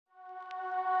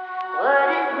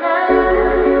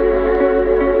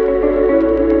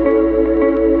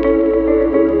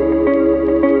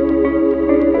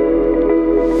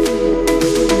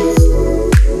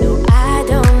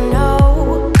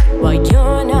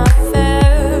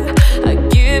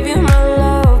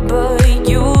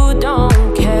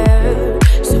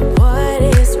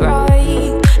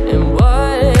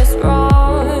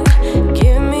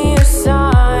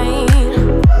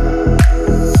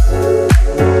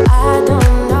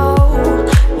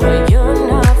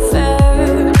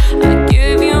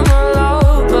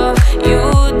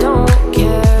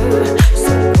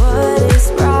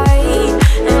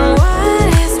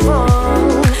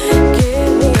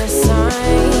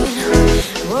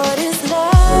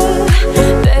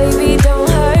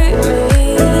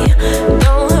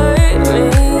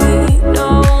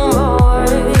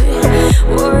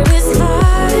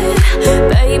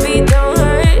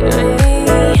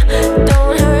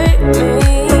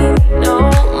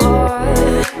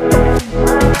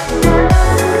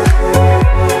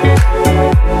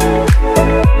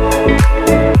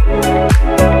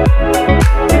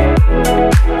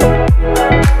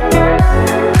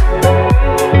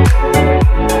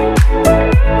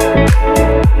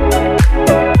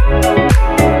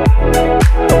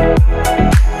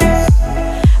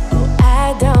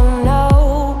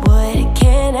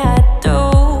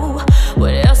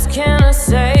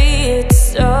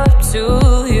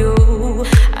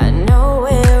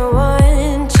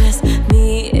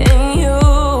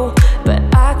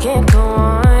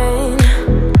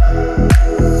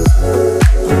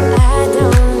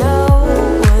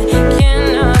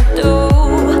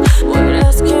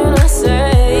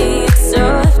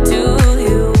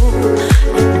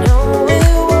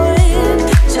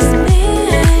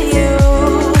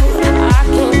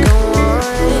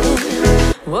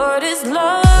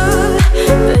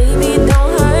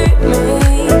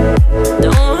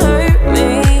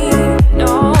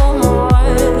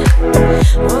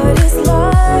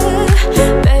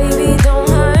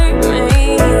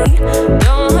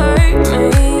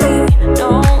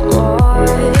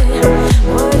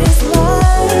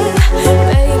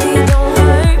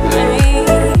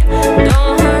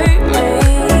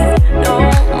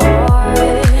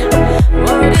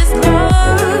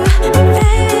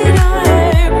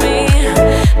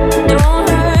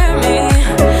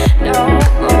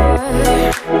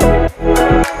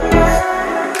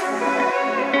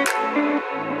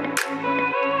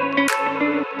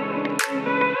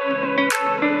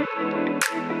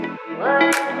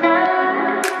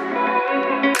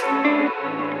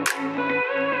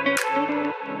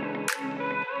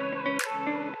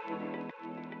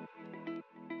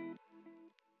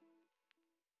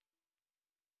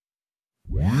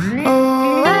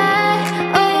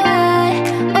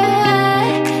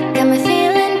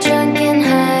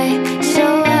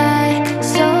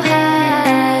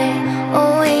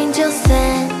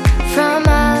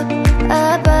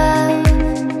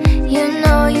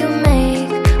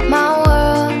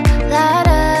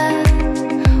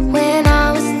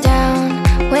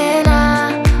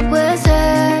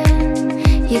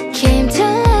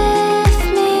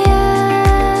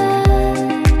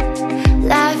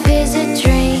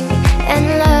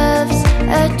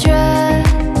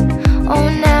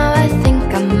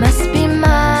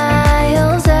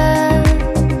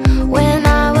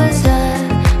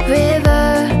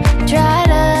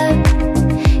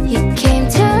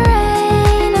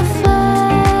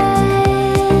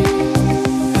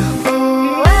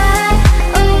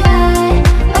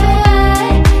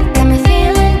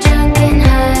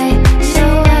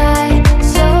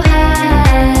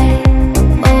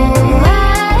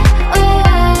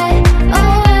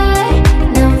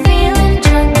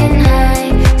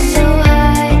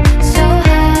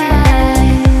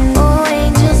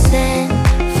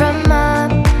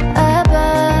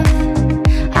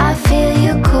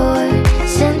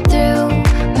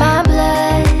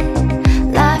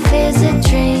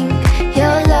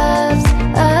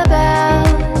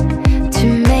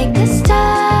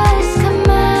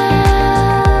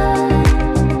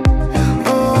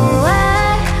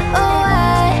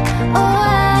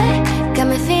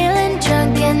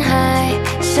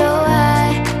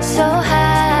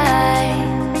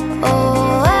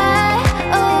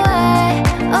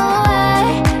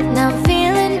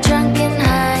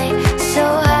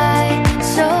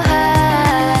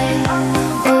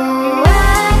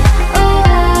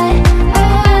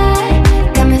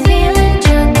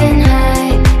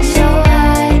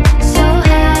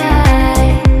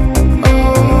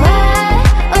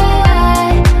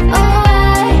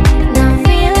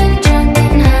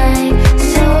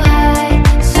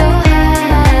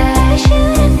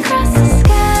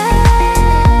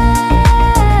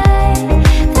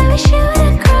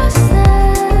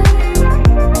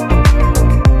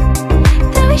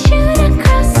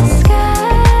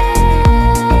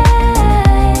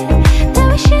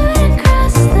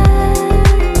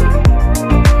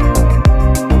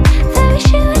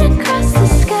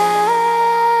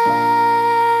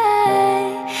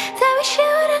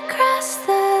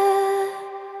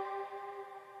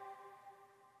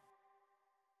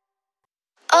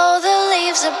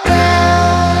leaves are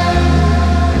brown.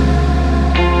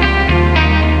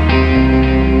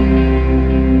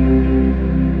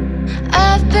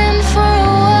 I've been for a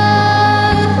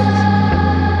walk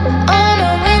on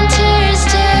a winter's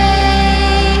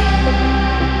day.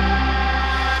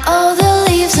 All the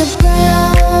leaves are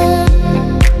brown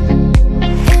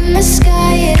and the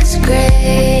sky is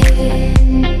gray.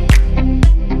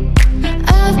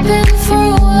 I've been for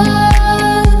a walk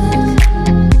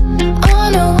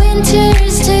on a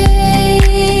winter's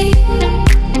day.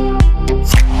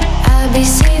 I'd be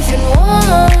safe and warm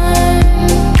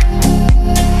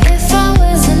if I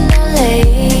was in LA.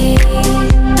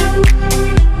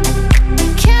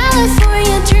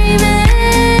 California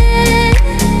dreaming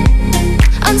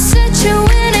on such a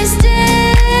winter's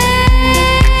day.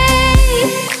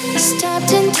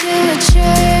 Stopped into a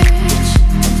church,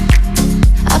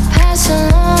 I pass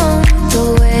along the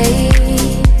way.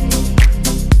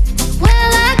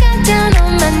 Well, I got down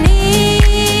on my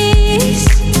knees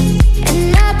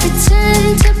and I pretend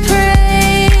to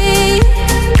pray.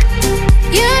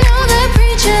 You know the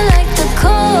preacher like the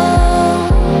cold,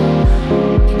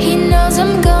 he knows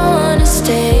I'm gonna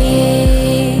stay.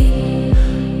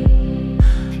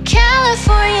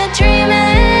 California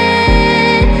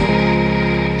dreaming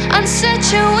on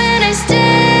such a winter's day.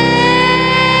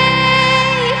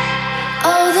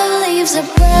 All the leaves are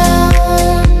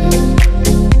brown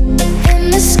and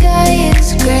the sky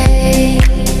is gray.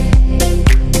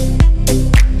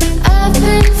 I've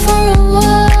been for a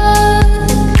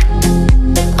walk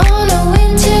on a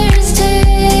winter's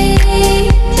day.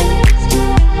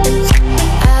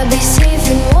 I'd be safe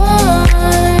and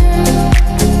warm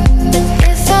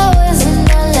if I was in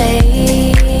LA.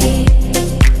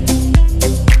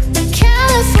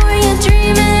 California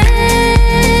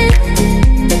dreaming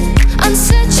on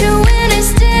such a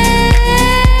winter's day.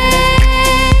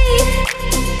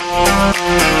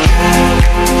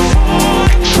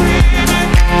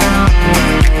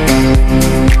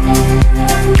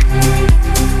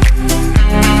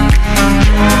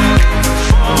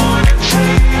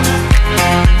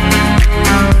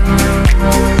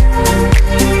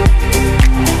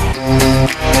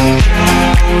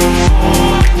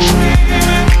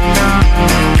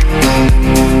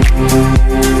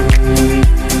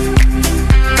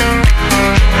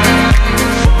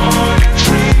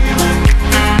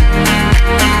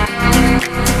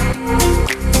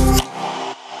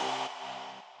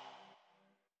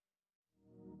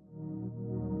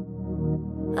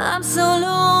 I'm so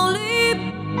lonely.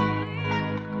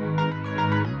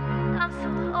 I'm so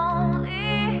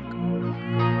lonely.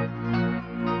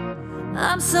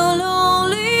 I'm so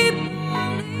lonely.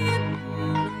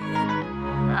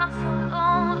 I'm so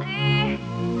lonely.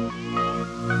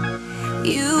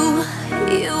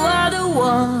 You are the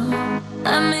one. I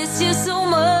miss you so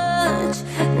much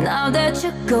now that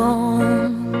you're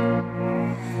gone.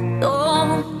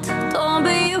 Don't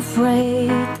be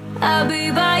afraid. I'll be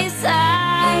by your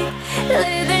side,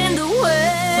 leading the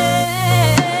way.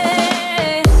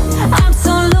 I'm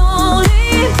so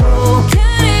lonely,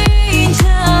 broken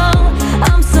angel.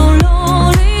 I'm so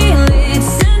lonely,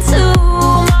 listen to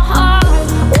my heart.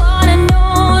 One and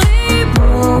only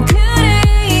broken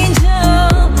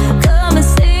angel. Come and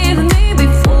save me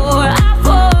before I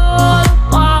fall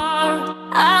apart.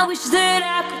 I wish that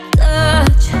I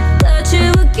could touch you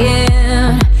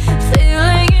again.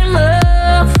 Feeling in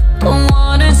love, don't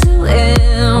want it to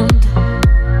end.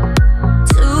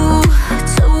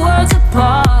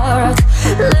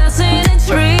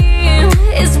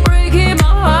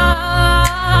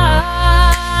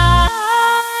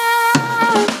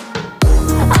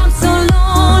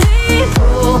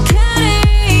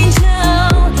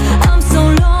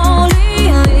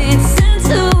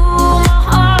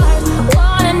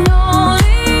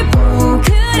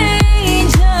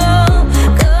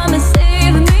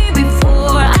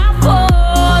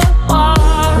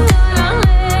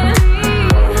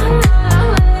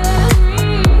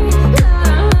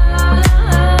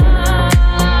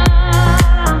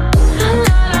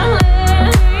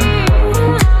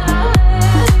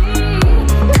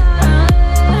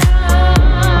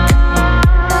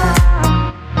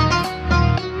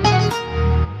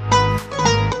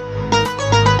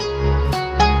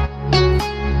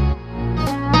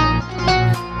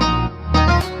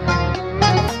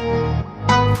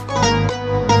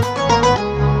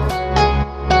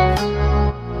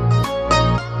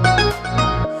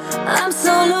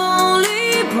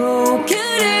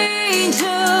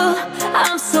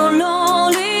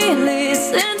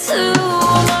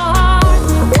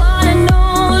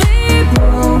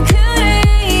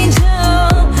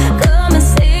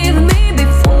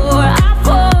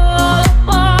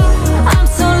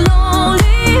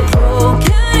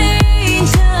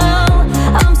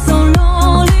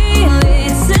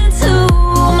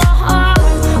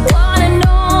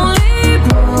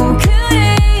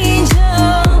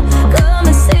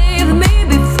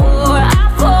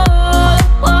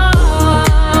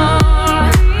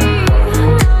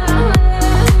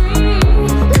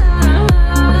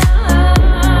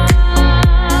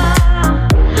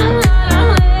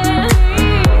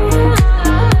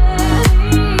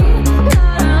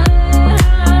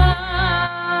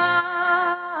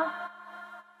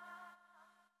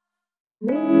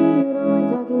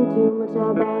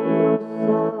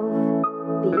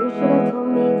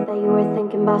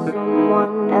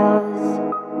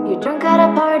 You're drunk at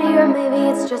a party, or maybe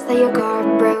it's just that your car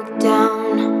broke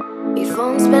down. Your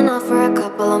phone's been off for a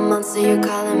couple of months, so you're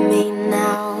calling me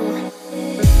now.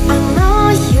 I know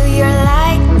you're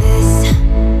like this.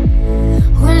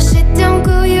 When shit don't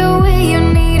go your way, you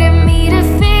needed me to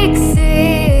fix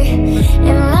it.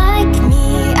 And like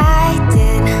me, I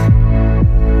did.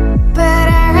 But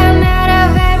I ran out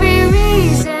of every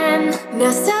reason.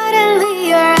 Now suddenly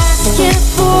you're asking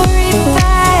for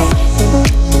advice.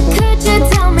 Could you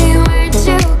tell me where'd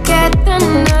you get the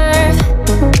nerve?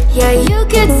 Yeah, you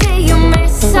could say you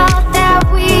miss all that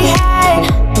we had,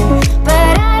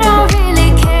 but I don't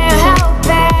really care how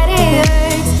bad it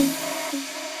hurts.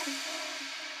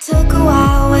 Took a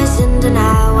while, was in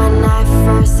denial when I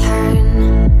first heard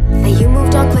that you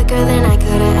moved on quicker than I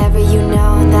could've ever, you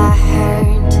know that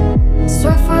hurt.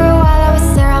 Swore for a while I would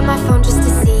stare at my phone just to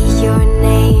see your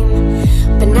name,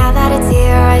 but now that it's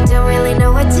here I don't really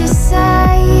know what to say.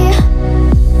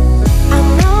 I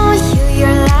know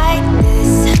you're like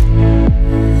this.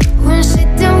 When shit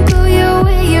don't go your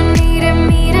way, you needed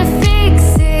me to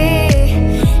fix it.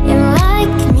 And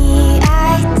like me,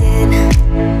 I did.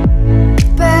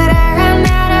 But I ran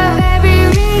out of every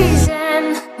reason.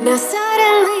 Now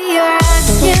suddenly you're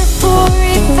asking for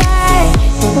advice.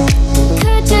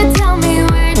 Could you tell me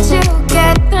where'd you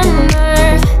get the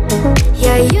nerve?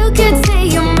 Yeah, you could say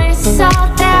you miss all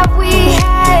that we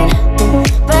had,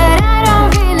 but I don't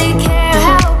really care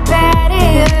how bad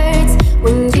it hurts.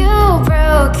 When you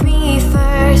broke me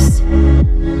first,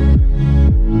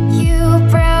 you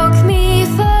broke me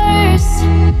first.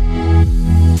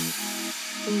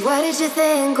 What did you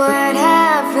think would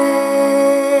happen?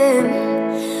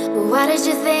 What did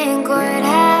you think would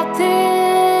happen?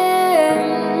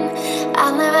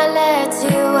 I'll never let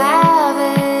you have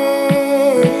it.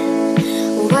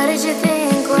 What did you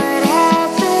think would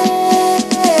happen?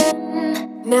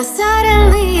 Now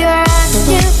suddenly you're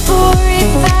asking for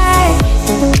advice.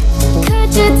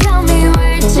 Could you tell me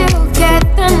where'd you get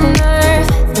the nerve?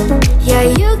 Yeah,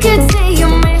 you could say you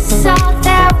miss all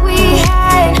that we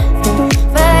had,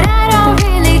 but I don't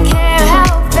really care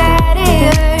how bad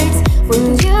it hurts. When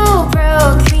you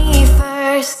broke me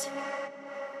first.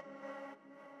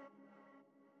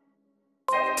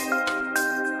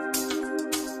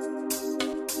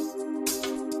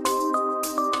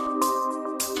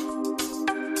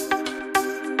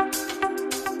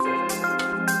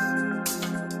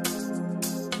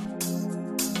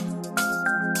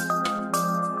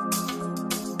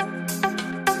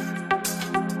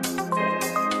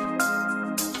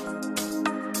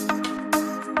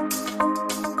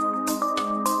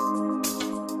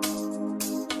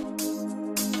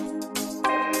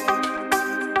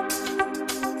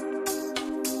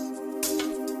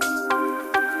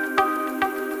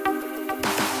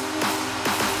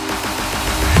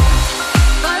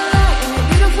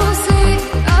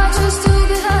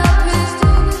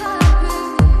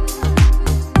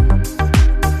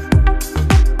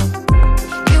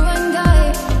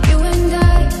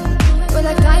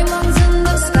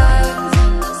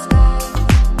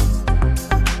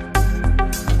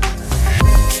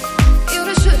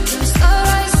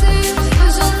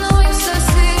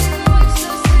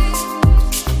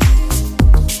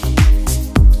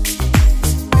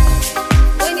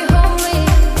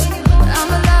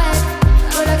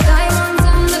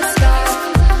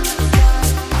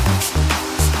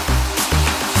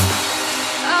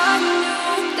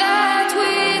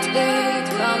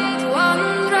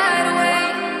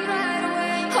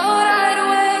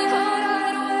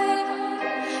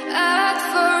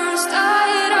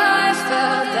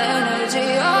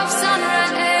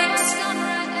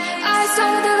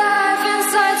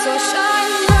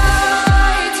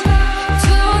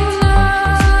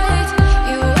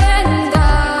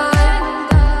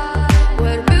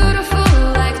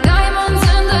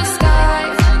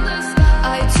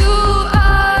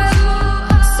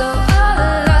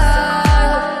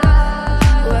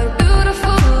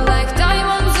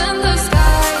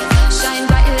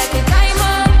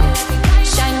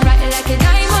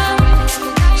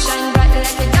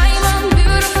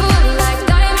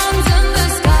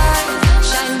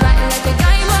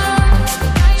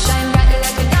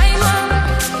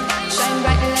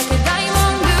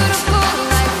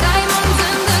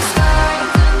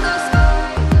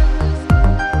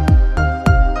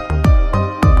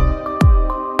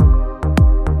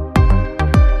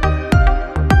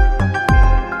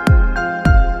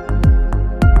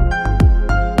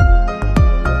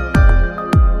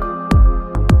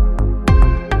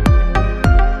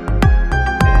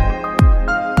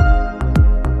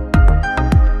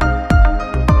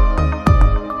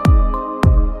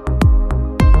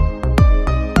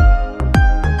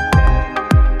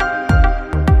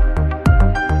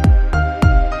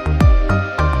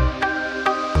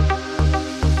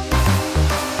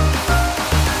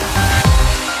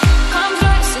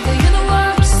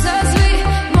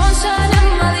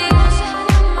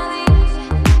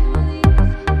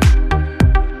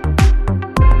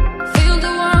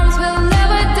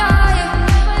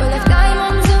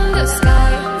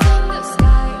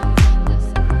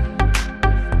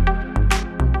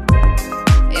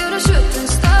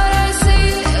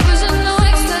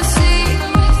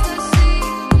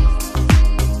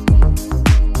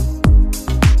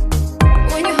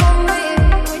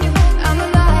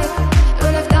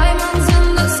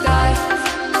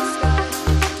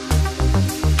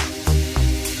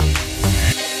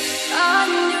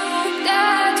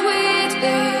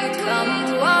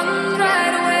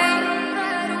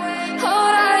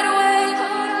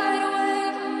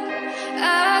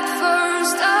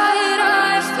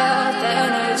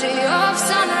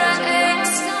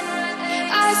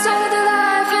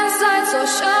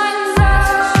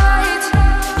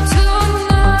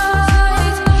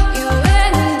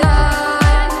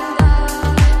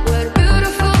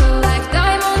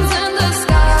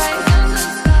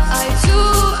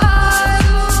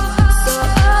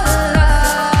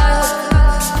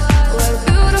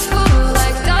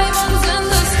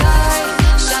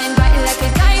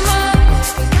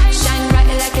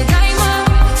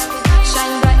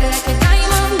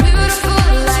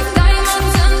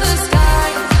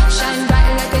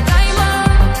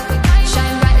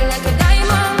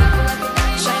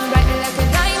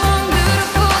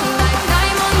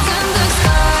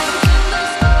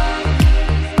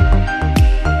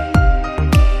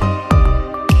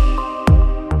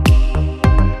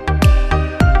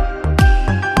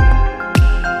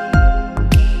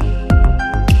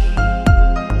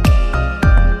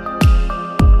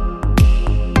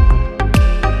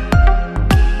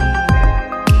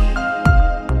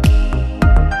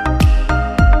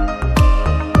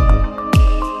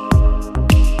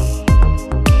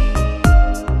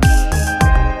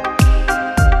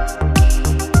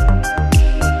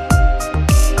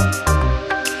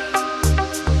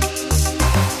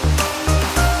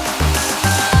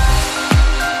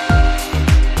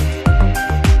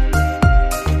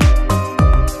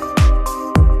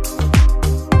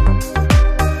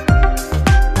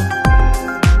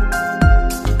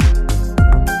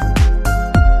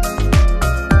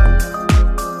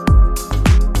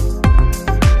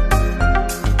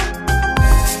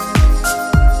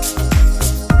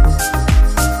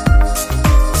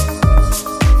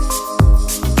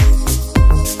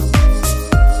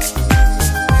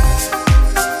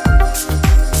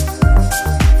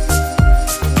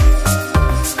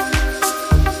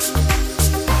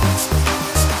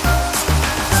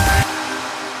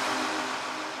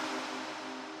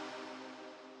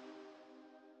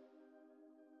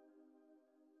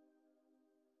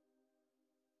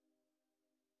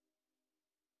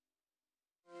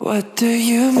 What do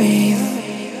you mean?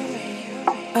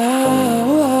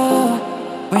 Oh,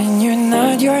 when you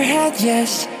nod your head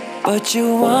yes, but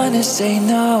you wanna say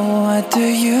no. What do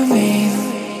you mean?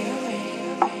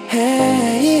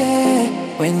 Hey,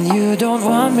 yeah. When you don't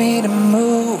want me to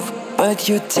move, but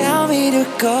you tell me to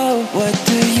go. What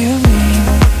do you mean?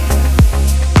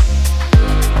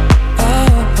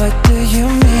 Oh, what do you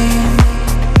mean?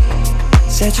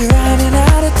 Said you're running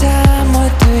out of time.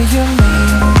 What do you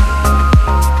mean?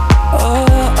 Oh,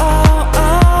 oh,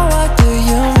 oh, what do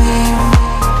you mean?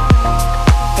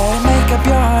 Better make up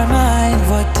your mind.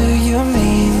 What do you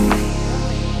mean?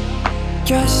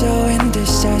 You're so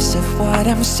indecisive what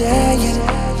I'm saying.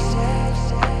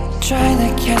 Trying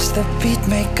to catch the beat,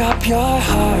 make up your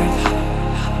heart.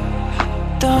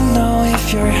 Don't know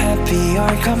if you're happy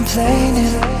or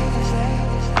complaining.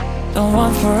 Don't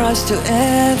want for us to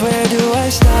end, where do I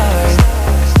start?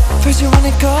 First you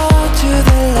wanna go to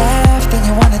the left, then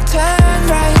you wanna turn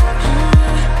right.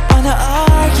 Wanna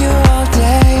argue all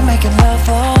day, making love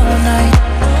all night.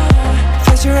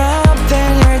 First you're up,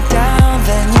 then you're down,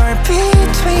 then you're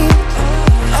between.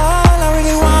 All I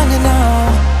really wanna know,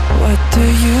 what do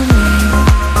you mean?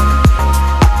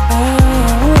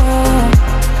 Oh,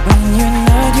 when you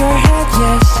nod your head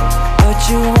yes, but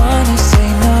you wanna say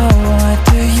no. What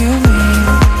do you mean?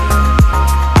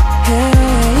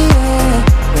 Hey, yeah.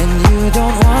 When you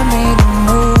don't want me to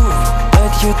move,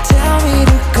 but you tell me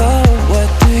to go. What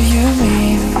do you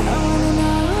mean?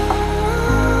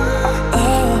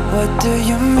 Oh, what do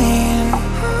you mean?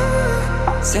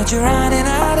 Said you're running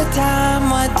out of time.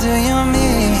 What do you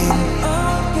mean?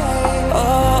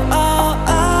 Oh, oh,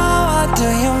 oh, what do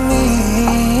you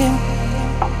mean?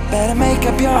 Better make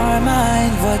up your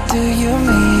mind. What do you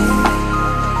mean?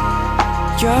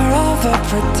 You're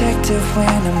overprotective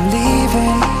when I'm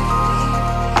leaving.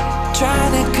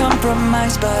 Trying to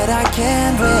compromise but I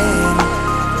can't win.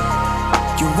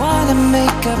 You wanna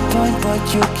make a point but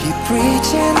you keep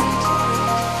preaching.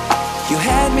 You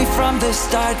had me from the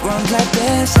start, won't let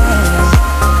this end.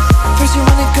 First you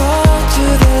wanna go to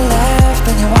the left,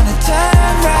 then you wanna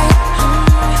turn right.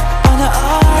 Wanna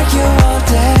argue all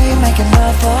day, making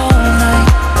love all night.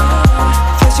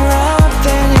 First you're up,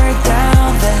 then you're down,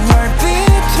 then you're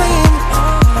between.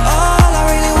 All I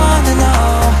really wanna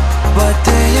know, what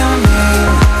do you mean?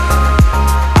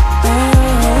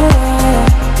 Oh,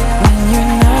 when you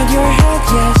nod your head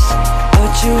yes,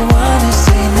 but you wanna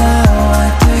say no.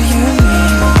 What do you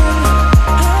mean?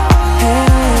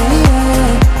 Hey, yeah.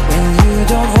 When you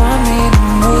don't want me to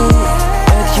move,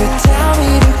 but you tell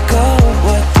me to go.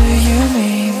 What do you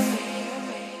mean?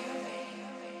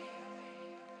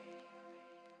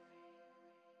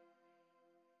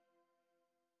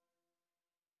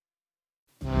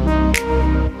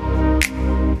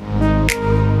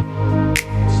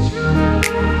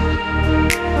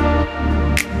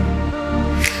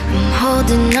 I'm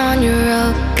holding on your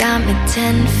rope, got me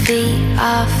 10 feet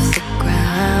off the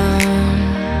ground.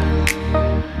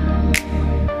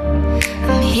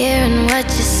 I'm hearing what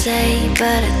you say,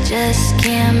 but I just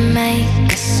can't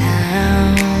make a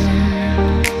sound.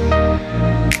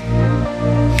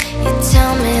 You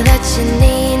tell me that you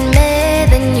need me,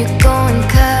 then you go and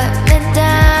cut me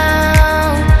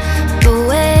down. But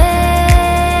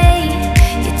wait,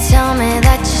 you tell me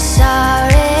that you're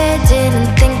sorry, didn't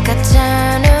think I'd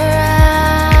turn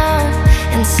around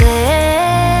and say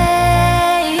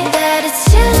that it's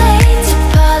too late to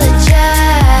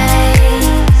apologize.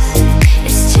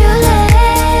 It's too late.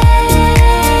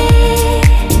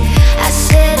 I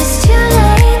said it's too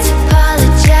late to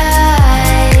apologize.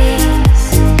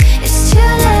 It's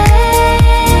too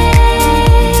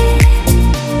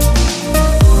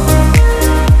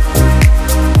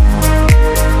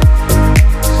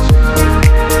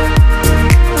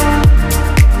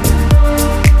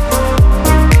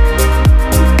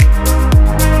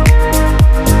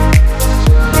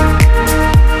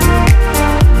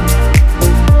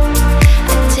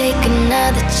take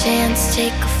another chance,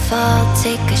 take a fall,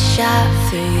 take a shot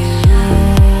for you.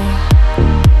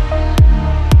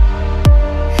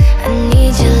 I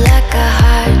need you like a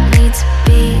heart needs a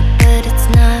beat, but it's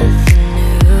nothing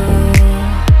new.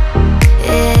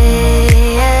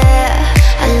 Yeah,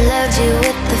 I loved you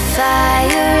with the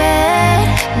fire red,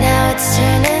 now it's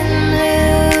turning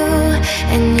blue.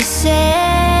 And you say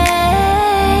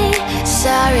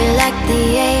sorry like the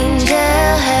angel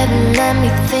heaven let me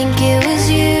think it was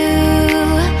you.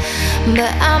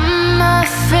 But I'm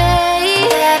afraid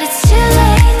that it's too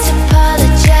late to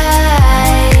apologize.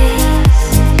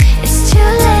 It's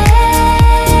too late.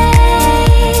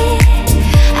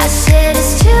 I said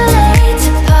it's too late to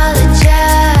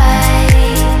apologize.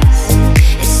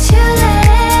 It's too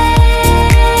late.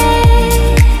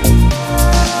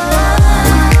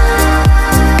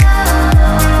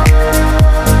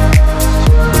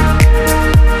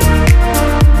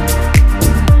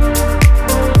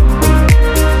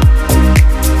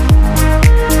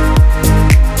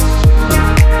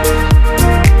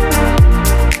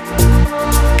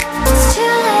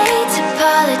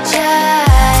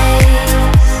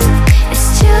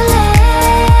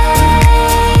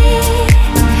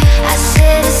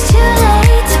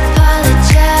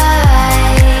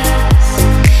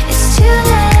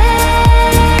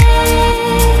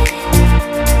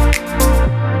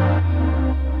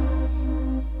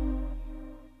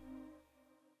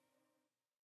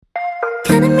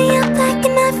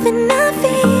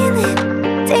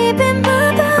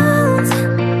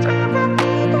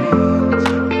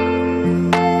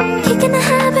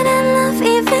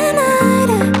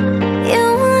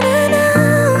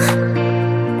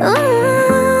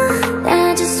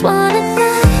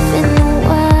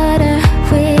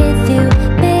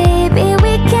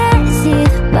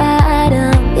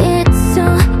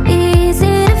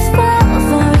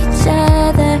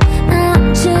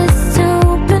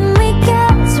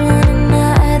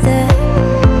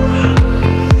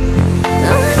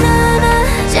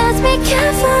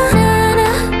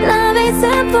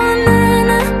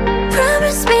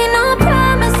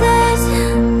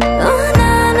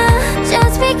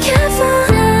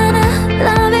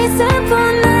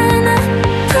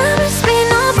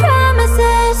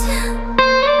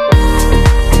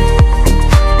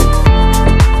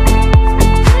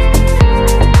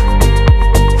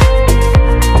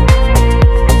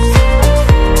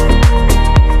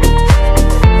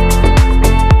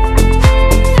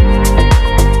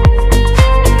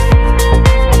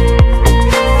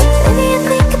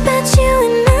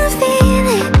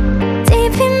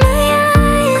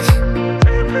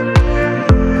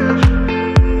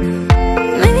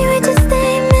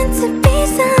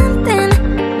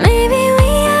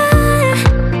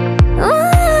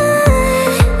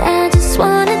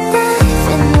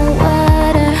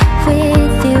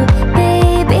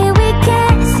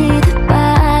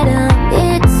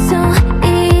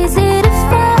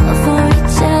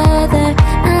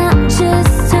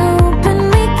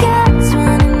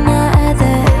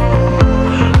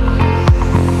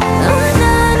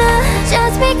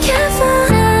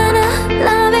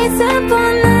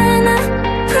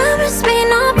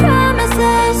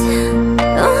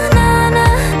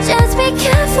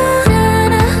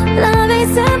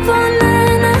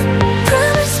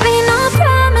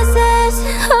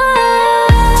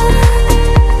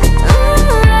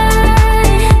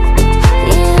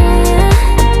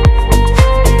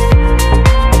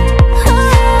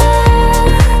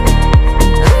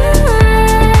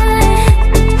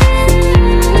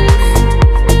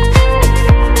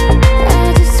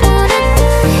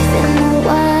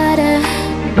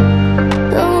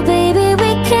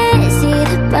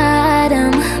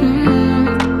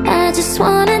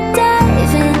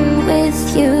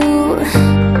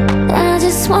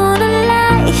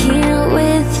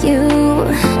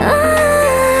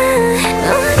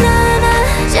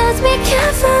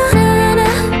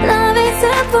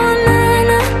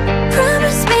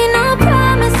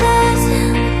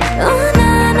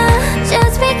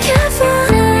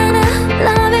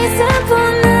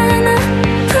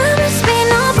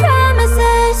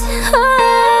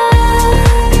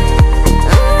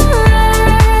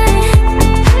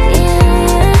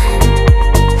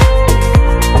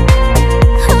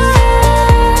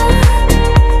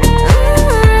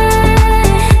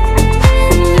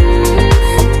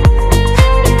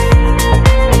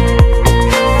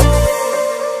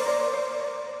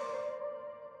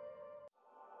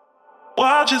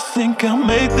 Why'd you think I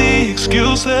made the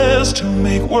excuses to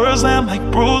make words land like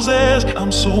bruises?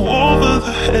 I'm so over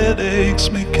the headaches,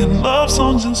 making love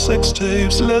songs and sex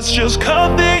tapes. Let's just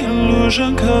cut the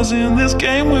illusion, cause in this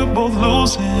game we're both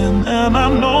losing. And I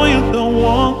know you don't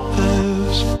want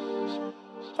this.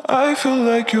 I feel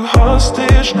like you're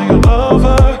hostage, now your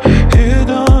lover, hidden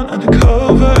under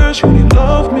covers. You only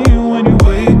love me when you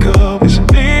wake up. Is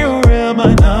it me or am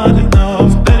I not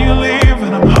enough? Then you leave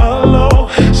and I'm hollow.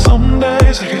 Some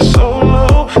days I get so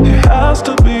low, there has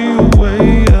to be a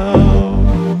way out.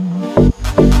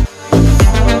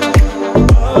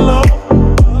 Hollow,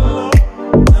 hollow,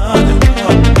 not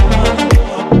enough.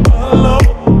 Hollow,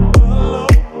 hollow,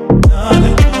 not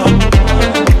enough.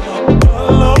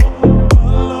 Hollow,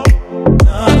 hollow,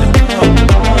 not enough.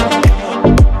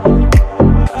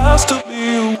 Has to be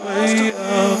a way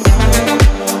out.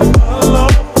 Hollow,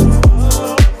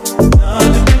 hollow, not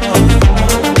enough.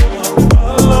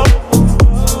 Hollow,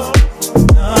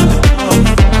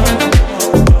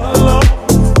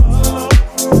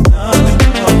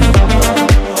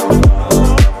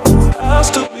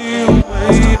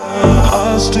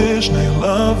 hostage, now your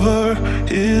lover,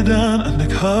 hidden under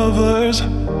covers.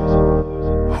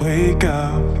 Wake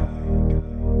up,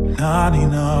 not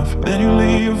enough. Then you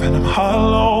leave and I'm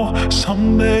hollow.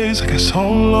 Some days I get so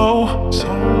low, so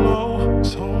low,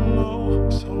 so low,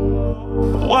 so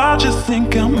low. Why'd you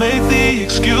think I made the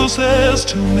excuses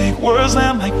to make words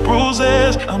land like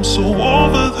bruises? I'm so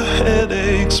over the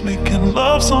headaches, making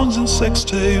love songs and sex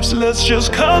tapes. Let's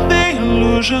just cut the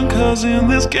illusion, cause in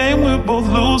this game we're both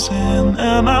losing.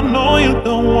 And I know you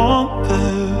don't want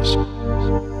this.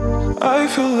 I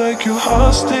feel like you're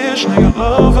hostage, now your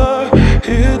lover,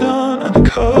 hidden under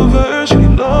covers. You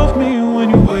love me when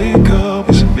you wake up.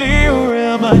 Is it me or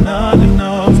am I not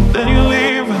enough? Then you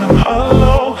leave and I'm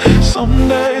hollow. Some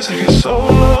days I get so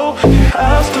low, there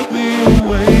has to be a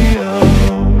way out.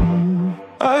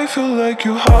 I feel like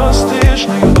you're hostage,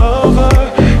 now your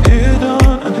lover, hidden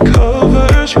under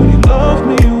covers. You only love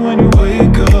me when you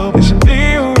wake up. Is it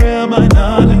me or am I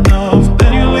not enough?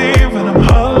 Then you leave and I'm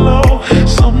hollow.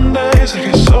 Some days I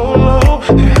get so low,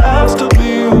 there has to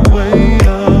be a way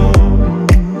out.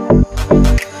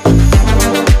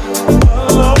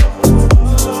 Hollow,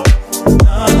 hollow,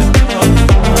 not enough.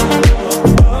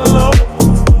 Hollow,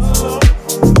 hollow,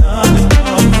 not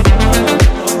enough.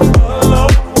 Hollow,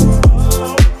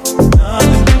 hollow, not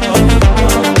enough.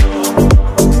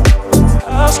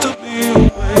 Has to be a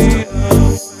way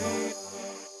out.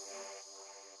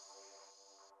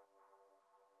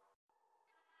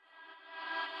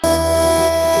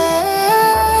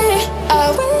 I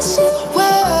wish you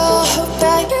well, hope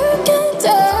that you can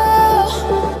tell.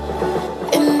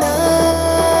 And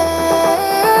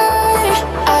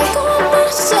I got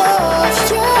myself,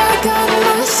 yeah, I got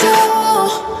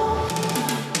myself.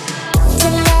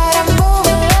 Tonight I'm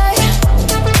moving like,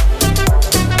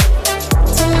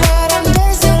 tonight I'm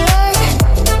dancing like,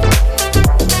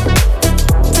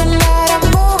 tonight I'm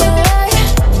moving like,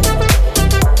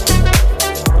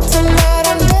 tonight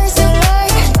I'm dancing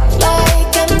like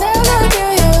I never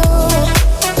knew you.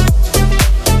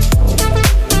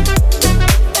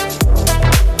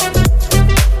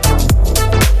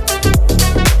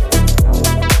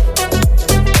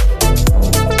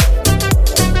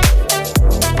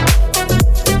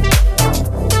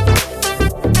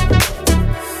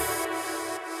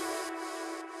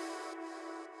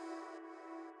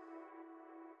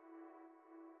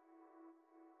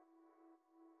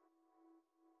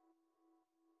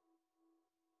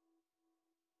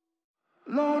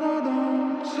 Lord,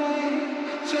 don't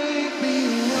take me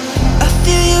away. I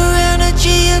feel your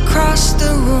energy across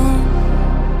the room.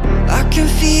 I can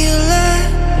feel it,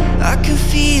 I can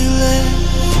feel it.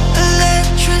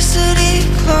 Electricity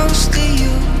close to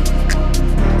you.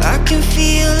 I can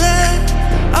feel it.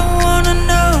 I wanna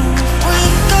know if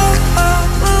we go up,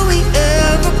 will we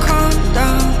ever calm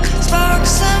down?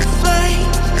 Sparks and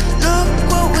flames, look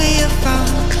what we have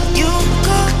found. You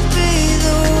could be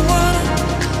the one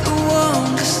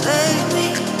to save me,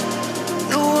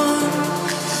 the one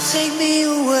to take me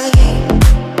away.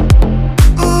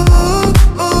 Ooh,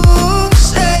 ooh,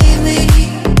 save me,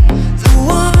 the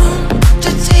one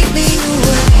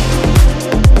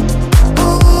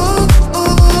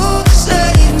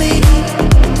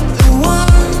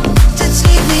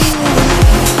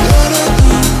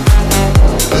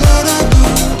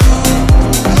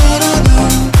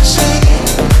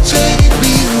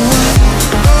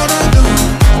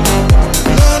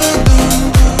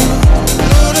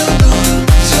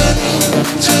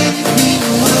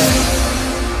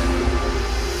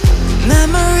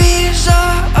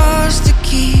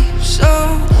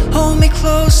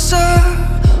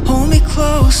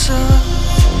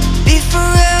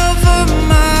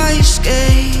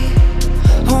escape.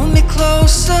 Hold me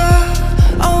closer,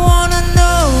 I wanna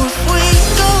know if we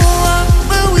go up,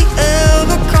 will we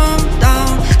ever come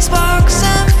down? Sparks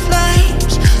and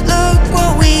flames, look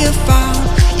what we have found.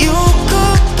 You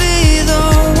could be the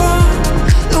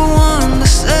one to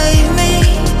save me,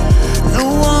 the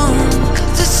one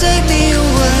to take me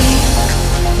away.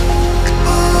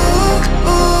 Ooh,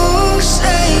 ooh,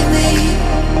 save me,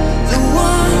 the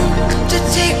one to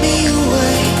take me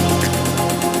away.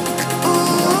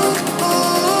 Ooh,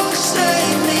 ooh,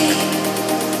 save me,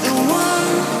 the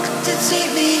one to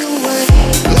take me away.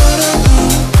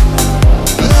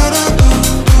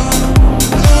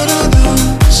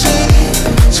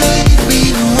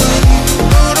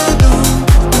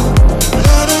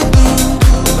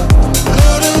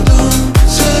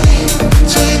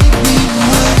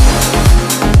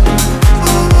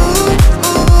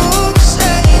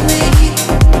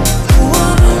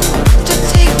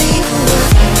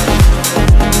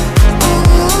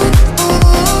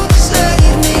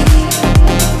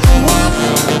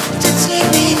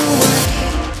 Take me away.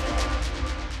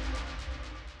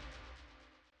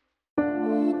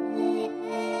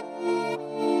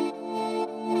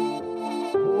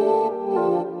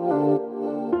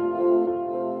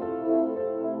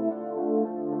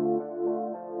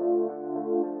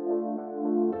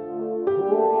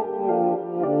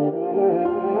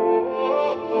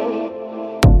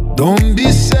 Don't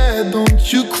be sad,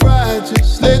 don't you cry,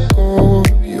 just let go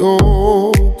of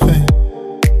your pain.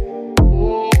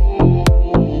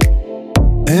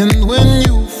 And when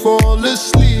you fall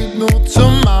asleep, no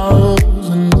tomorrow's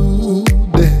a new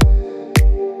day.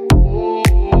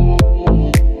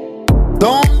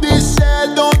 Don't be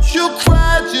sad, don't you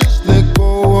cry, just let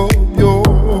go of your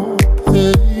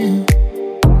pain.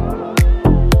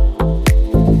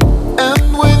 And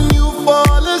when you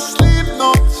fall asleep,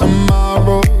 no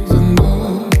tomorrow.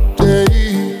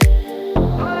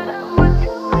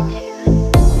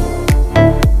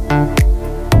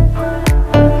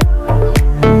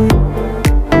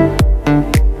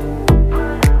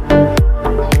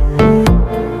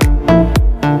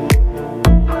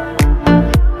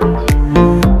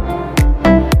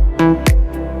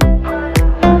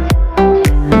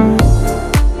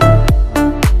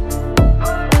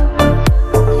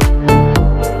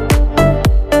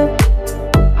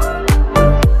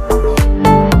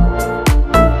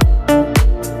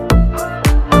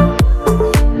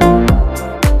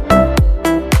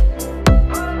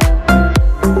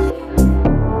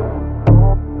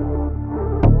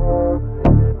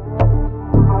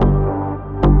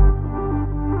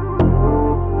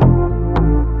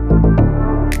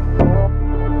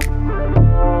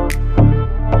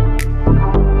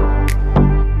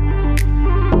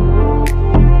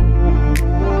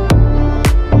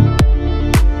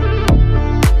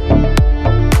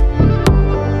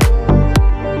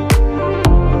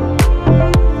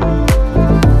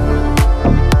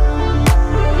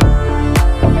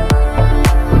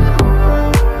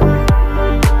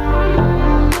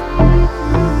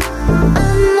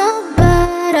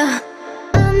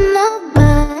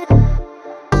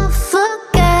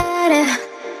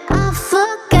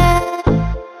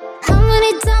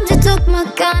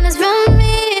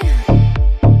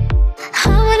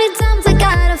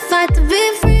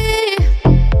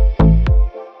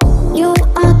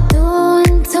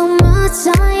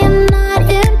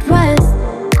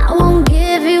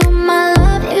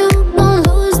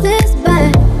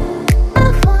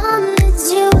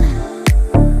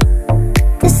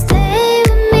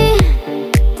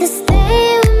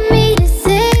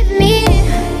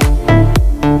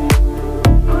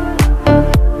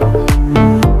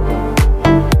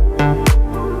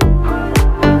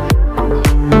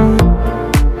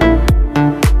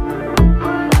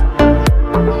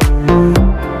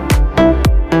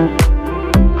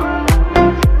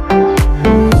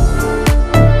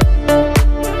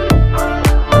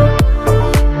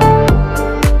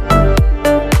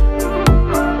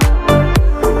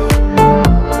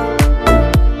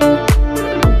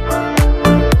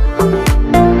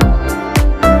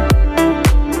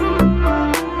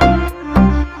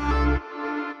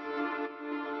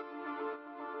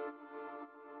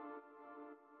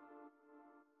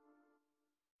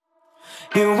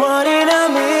 You're one in a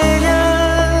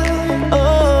million.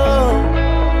 Oh,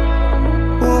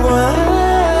 wow.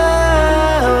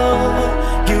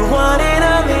 You're one in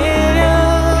a million.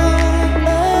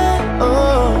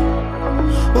 Oh,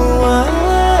 wow.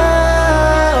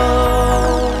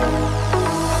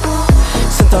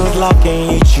 Sometimes love can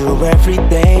hit you every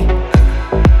day.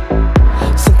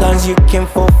 Sometimes you can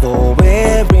fall for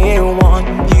everyone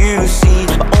you see,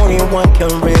 but only one can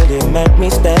really make me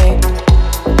stay.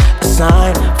 a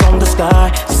sign from the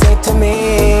sky. Say to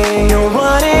me, you're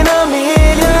one in a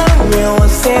million, you're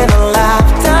once in a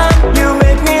lifetime. You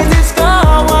make me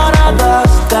discover what other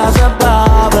stars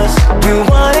above us. You're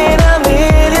one in a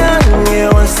million,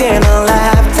 you're once in a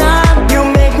lifetime. You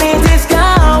make me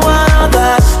discover what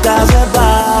other stars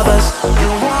above us.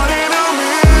 You're one in a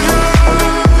million.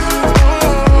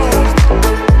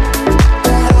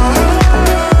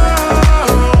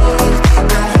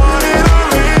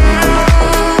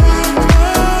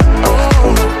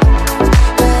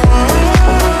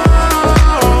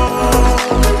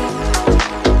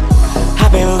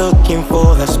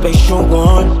 For that special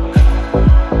one,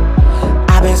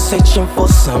 I've been searching for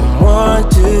someone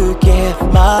to give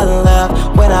my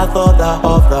love. When I thought that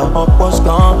all the hope was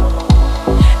gone,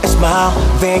 a smile,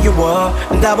 there you were,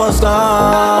 and that was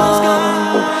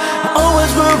gone. I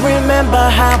always will remember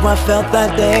how I felt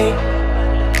that day,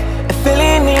 a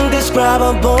feeling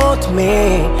indescribable to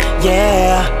me.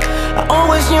 Yeah, I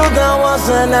always knew there was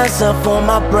an answer for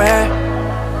my prayer.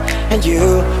 And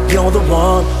you're the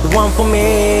one for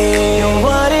me. You're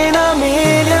one in a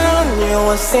million, you're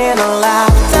once in a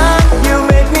lifetime. You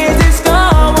make me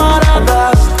discover what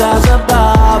other stars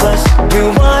above us.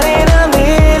 You're one in a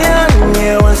million,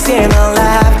 you're once in a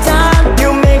lifetime.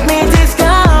 You make me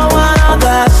discover what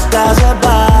other stars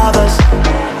above us.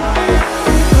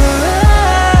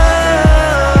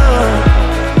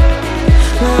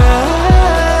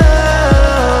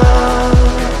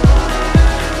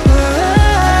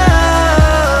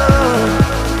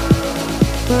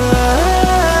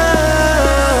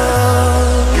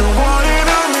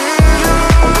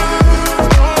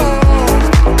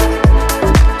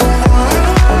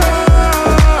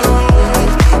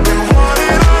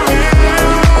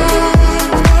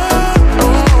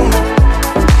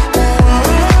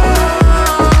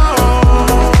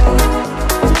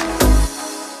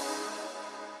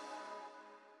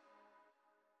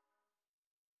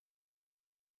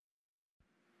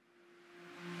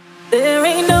 There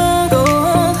ain't no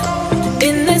gold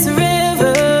in this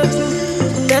river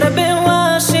that I've been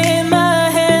washing my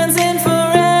hands in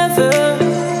forever.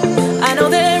 I know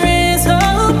there is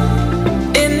hope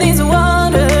in these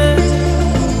waters,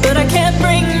 but I can't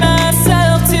bring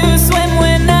myself to swim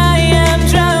when I am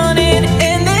drowning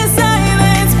in this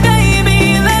silence.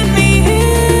 Baby, let me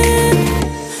in.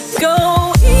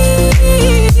 Go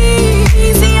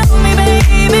easy on me,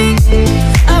 baby.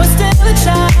 I was still a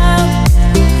child,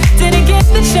 didn't get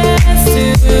the chance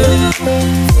to feel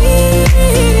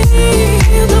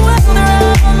the world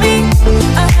around me.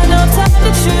 I had no time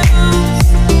to choose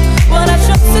what I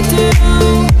chose to do.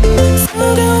 So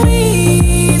go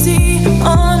easy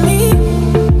on me,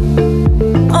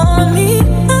 on me.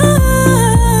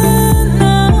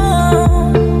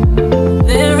 No,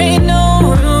 there ain't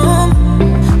no room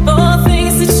for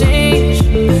things to change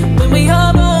when we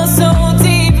are both so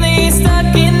deeply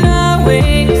stuck in our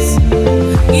ways.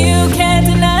 You can't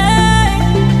deny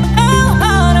how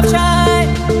hard I've tried.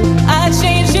 I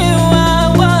changed who I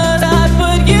was, I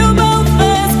put you both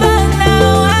first, but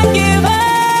now I give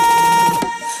up.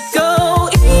 Go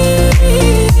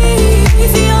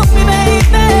easy on me,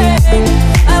 baby.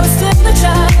 I was still a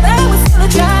child, I was still a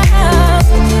child.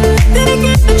 Didn't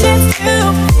get the chance to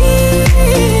feel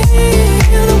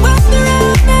the world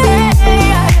around me. I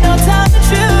had no time to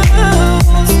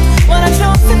choose what I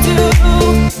chose to do.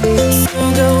 So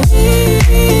go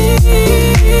easy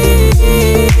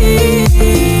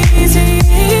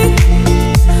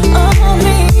on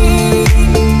me.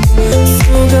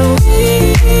 So go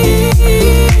easy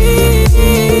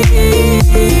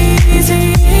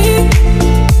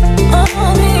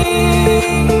on me.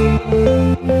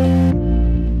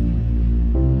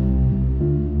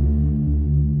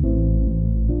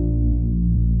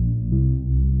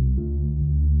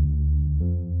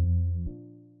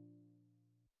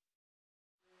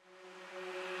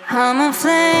 I'm a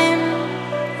flame,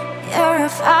 you're a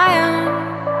fire.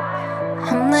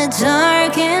 I'm the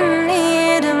dark in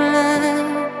need of love.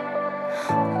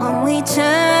 When we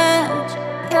touch,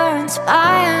 you're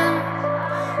inspired.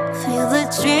 Feel the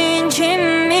change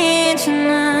in me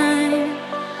tonight.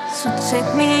 So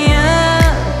take me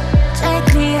up,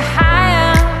 take me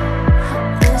higher.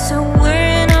 There's a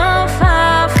world not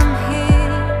far from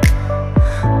here.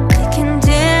 We can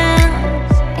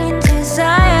dance in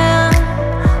desire,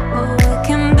 or we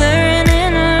can burn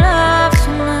in love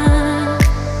tonight.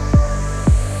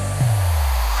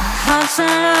 Our hearts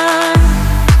alive,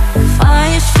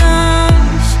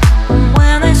 firestones.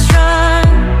 When they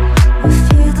strike, we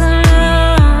feel the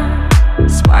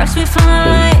love. Sparks we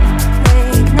fly, they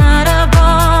ignite our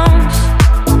bones.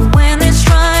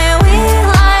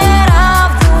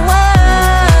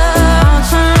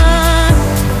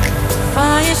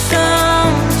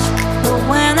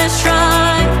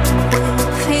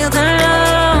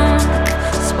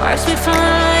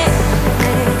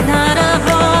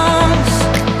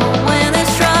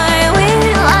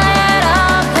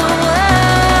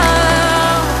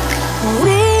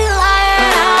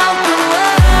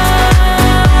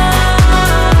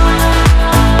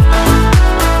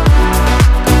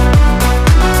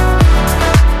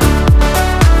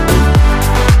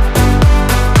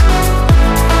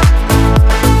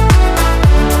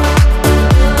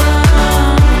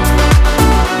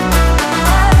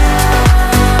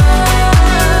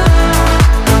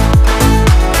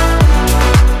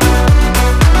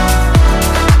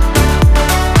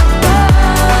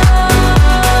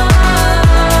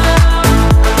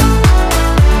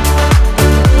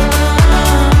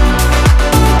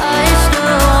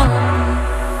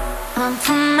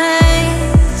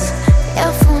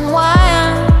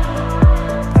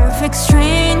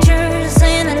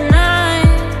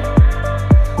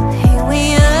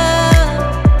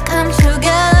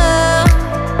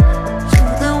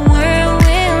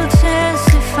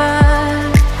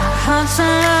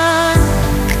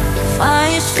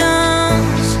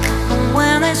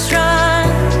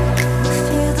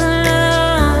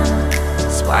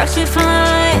 Sparks we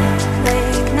fly,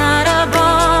 late night our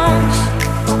bones.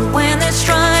 When they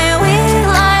strike, we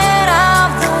light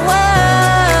up the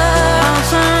world.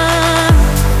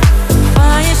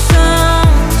 Fire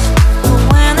songs,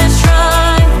 when they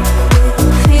strike,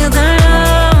 feel the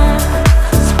love.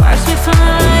 Sparks we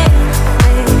fly,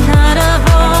 late night our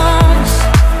bones.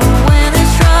 When they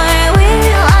strike, we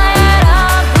light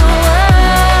up the world.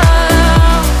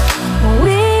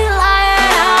 We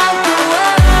light up the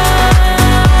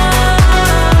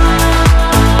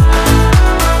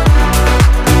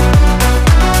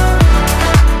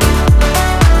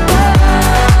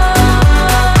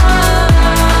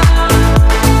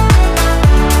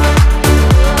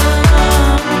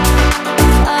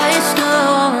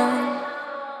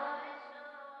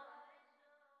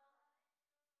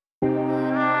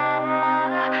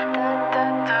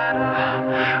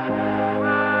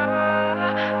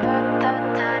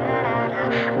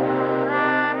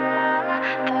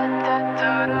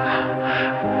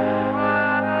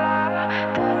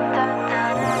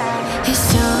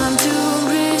It's time to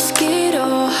risk it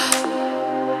all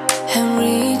and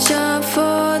reach up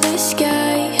for the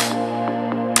sky,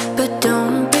 but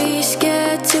don't be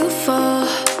scared to fall,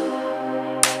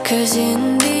 'cause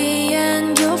in the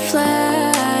end you'll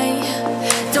fly.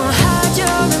 Don't hide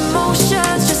your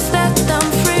emotions, just let them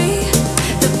free.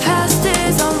 The past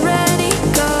is already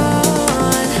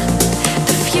gone.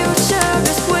 The future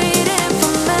is waiting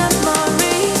for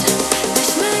memories.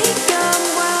 Let's make them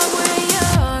while we're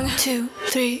young. 2,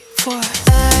 3, 4.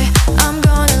 I'm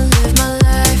gonna live my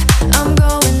life. I'm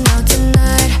going out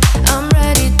tonight. I'm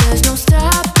ready, there's no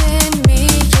stopping me.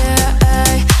 Yeah,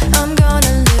 I'm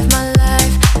gonna live my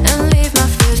life and leave my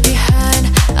fears behind.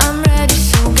 I'm ready,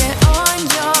 so get on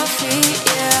your feet.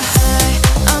 Yeah,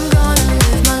 I'm gonna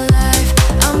live my life.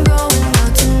 I'm going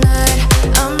out tonight.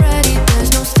 I'm ready,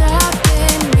 there's no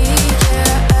stopping me.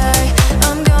 Yeah,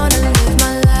 I'm gonna live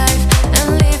my life and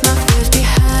leave my fears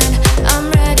behind. I'm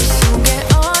ready, so get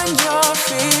on your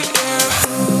feet. Yeah.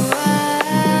 Ooh,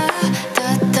 da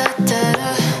da da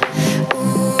da.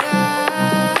 Ooh,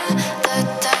 da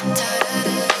da da da.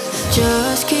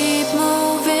 Just keep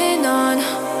moving on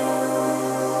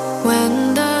when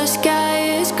the sky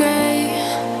is gray.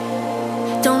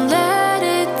 Don't let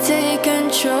it take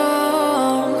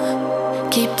control.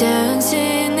 Keep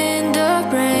dancing in the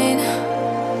rain.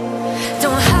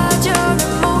 Don't hide your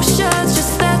emotions,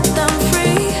 just let them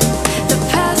free. The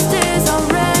past is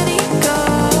already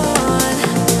gone.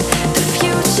 The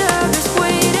future is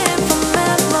waiting for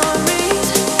memories.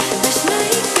 Let's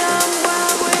make them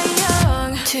while we're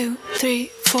young. 2, 3,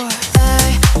 4.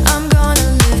 I'm gonna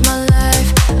live my life.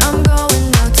 I'm going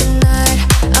out tonight.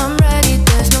 I'm ready,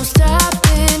 there's no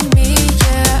stopping me.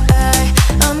 Yeah,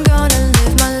 I'm gonna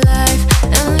live my life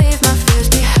and leave my fears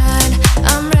behind.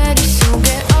 I'm ready, so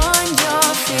get on your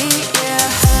feet. Yeah,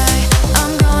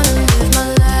 I'm gonna live my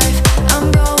life. I'm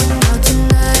going out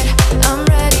tonight. I'm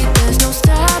ready, there's no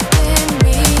stopping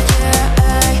me. Yeah,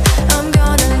 I'm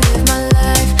gonna live my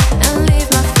life and leave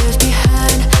my fears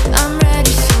behind. I'm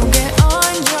ready, so get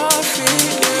on your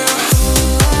feet. Yeah.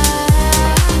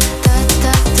 Da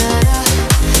da da da.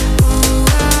 Ooh,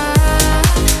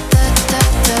 da da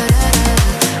da da.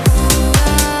 Ooh,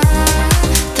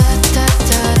 da da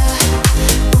da da.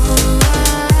 Ooh,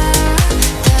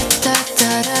 da da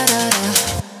da da.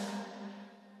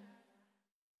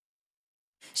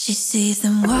 She sees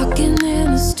them walking in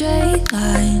a straight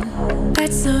line.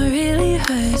 That's not really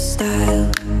her style.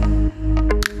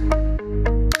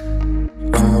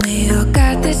 And they all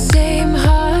got the same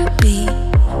heartbeat,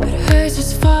 but hers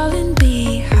was falling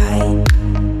behind.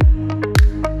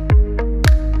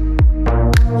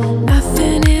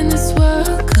 Nothing in this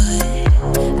world could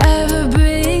ever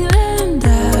bring them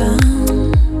down.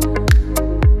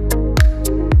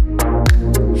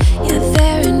 Yeah,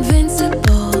 they're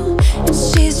invincible, and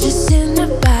she's just in the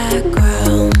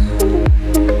background.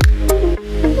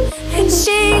 And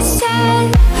she said,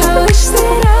 I wish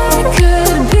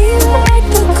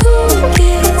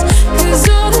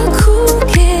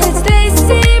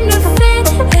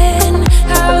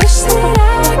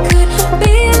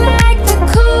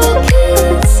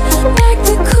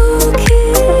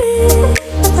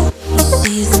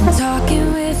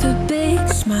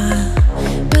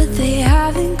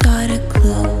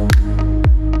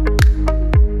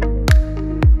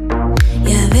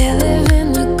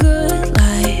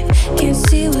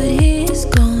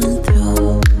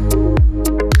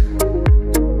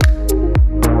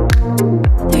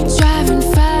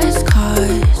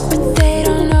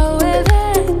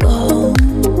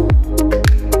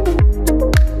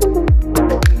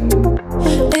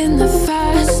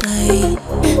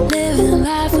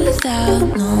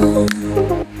without no.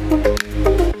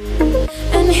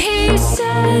 And he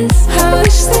says, I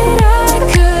wish that I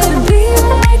could be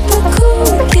like the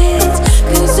cool kids,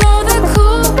 'cause all the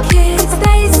cool kids,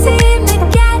 they seem to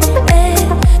get it.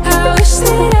 I wish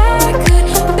that I could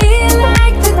be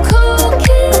like the cool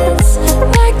kids,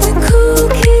 like the cool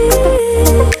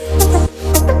kids.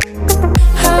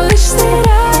 I wish that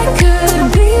I could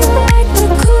be like the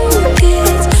cool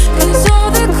kids, 'cause all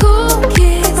the cool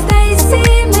kids, they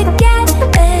seem to get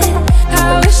it.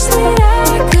 I wish that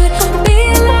I could be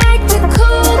like the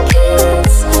cool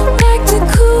kids, like the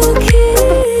cool kids.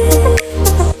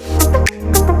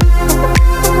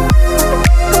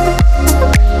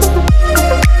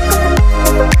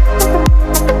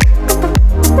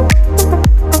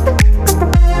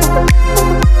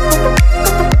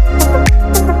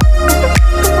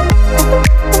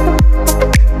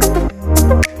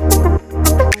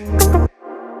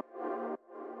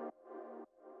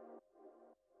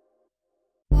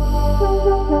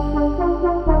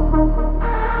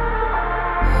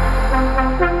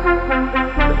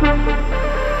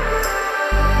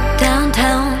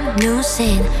 Downtown, new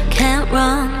scene, can't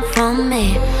run from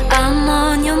me. I'm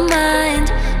on your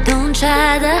mind, don't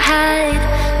try to hide.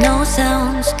 No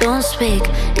sounds, don't speak,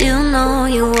 you know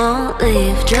you won't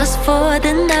leave. Just for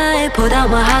the night, put out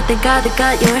my heart, thank God I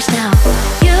got yours now.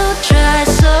 You try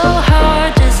so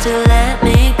hard just to let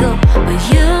me go, but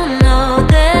you know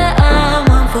that I'm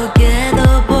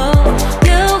unforgettable.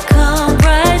 You come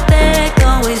right back,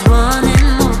 always wanting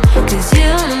more, 'cause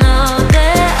you know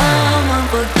that I'm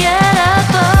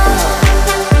unforgettable.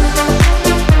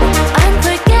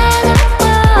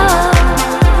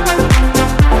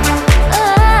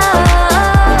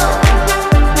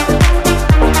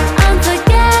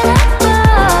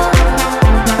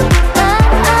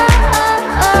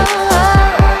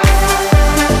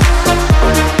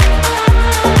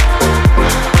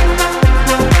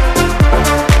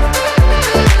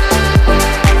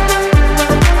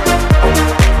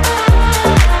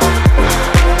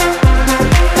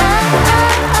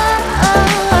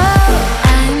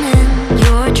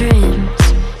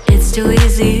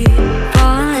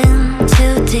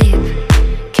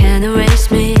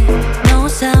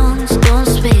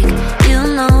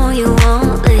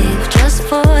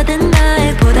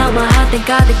 Thank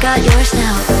God I got yours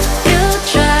now. You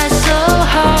try so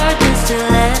hard just to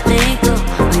let me go,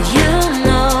 but you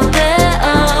know that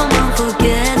I'm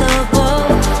unforgettable.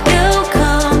 You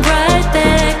come right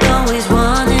back, always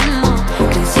wanting more,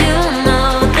 'cause you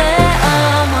know that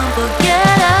I'm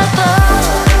unforgettable.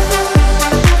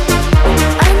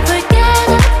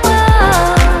 Unforgettable.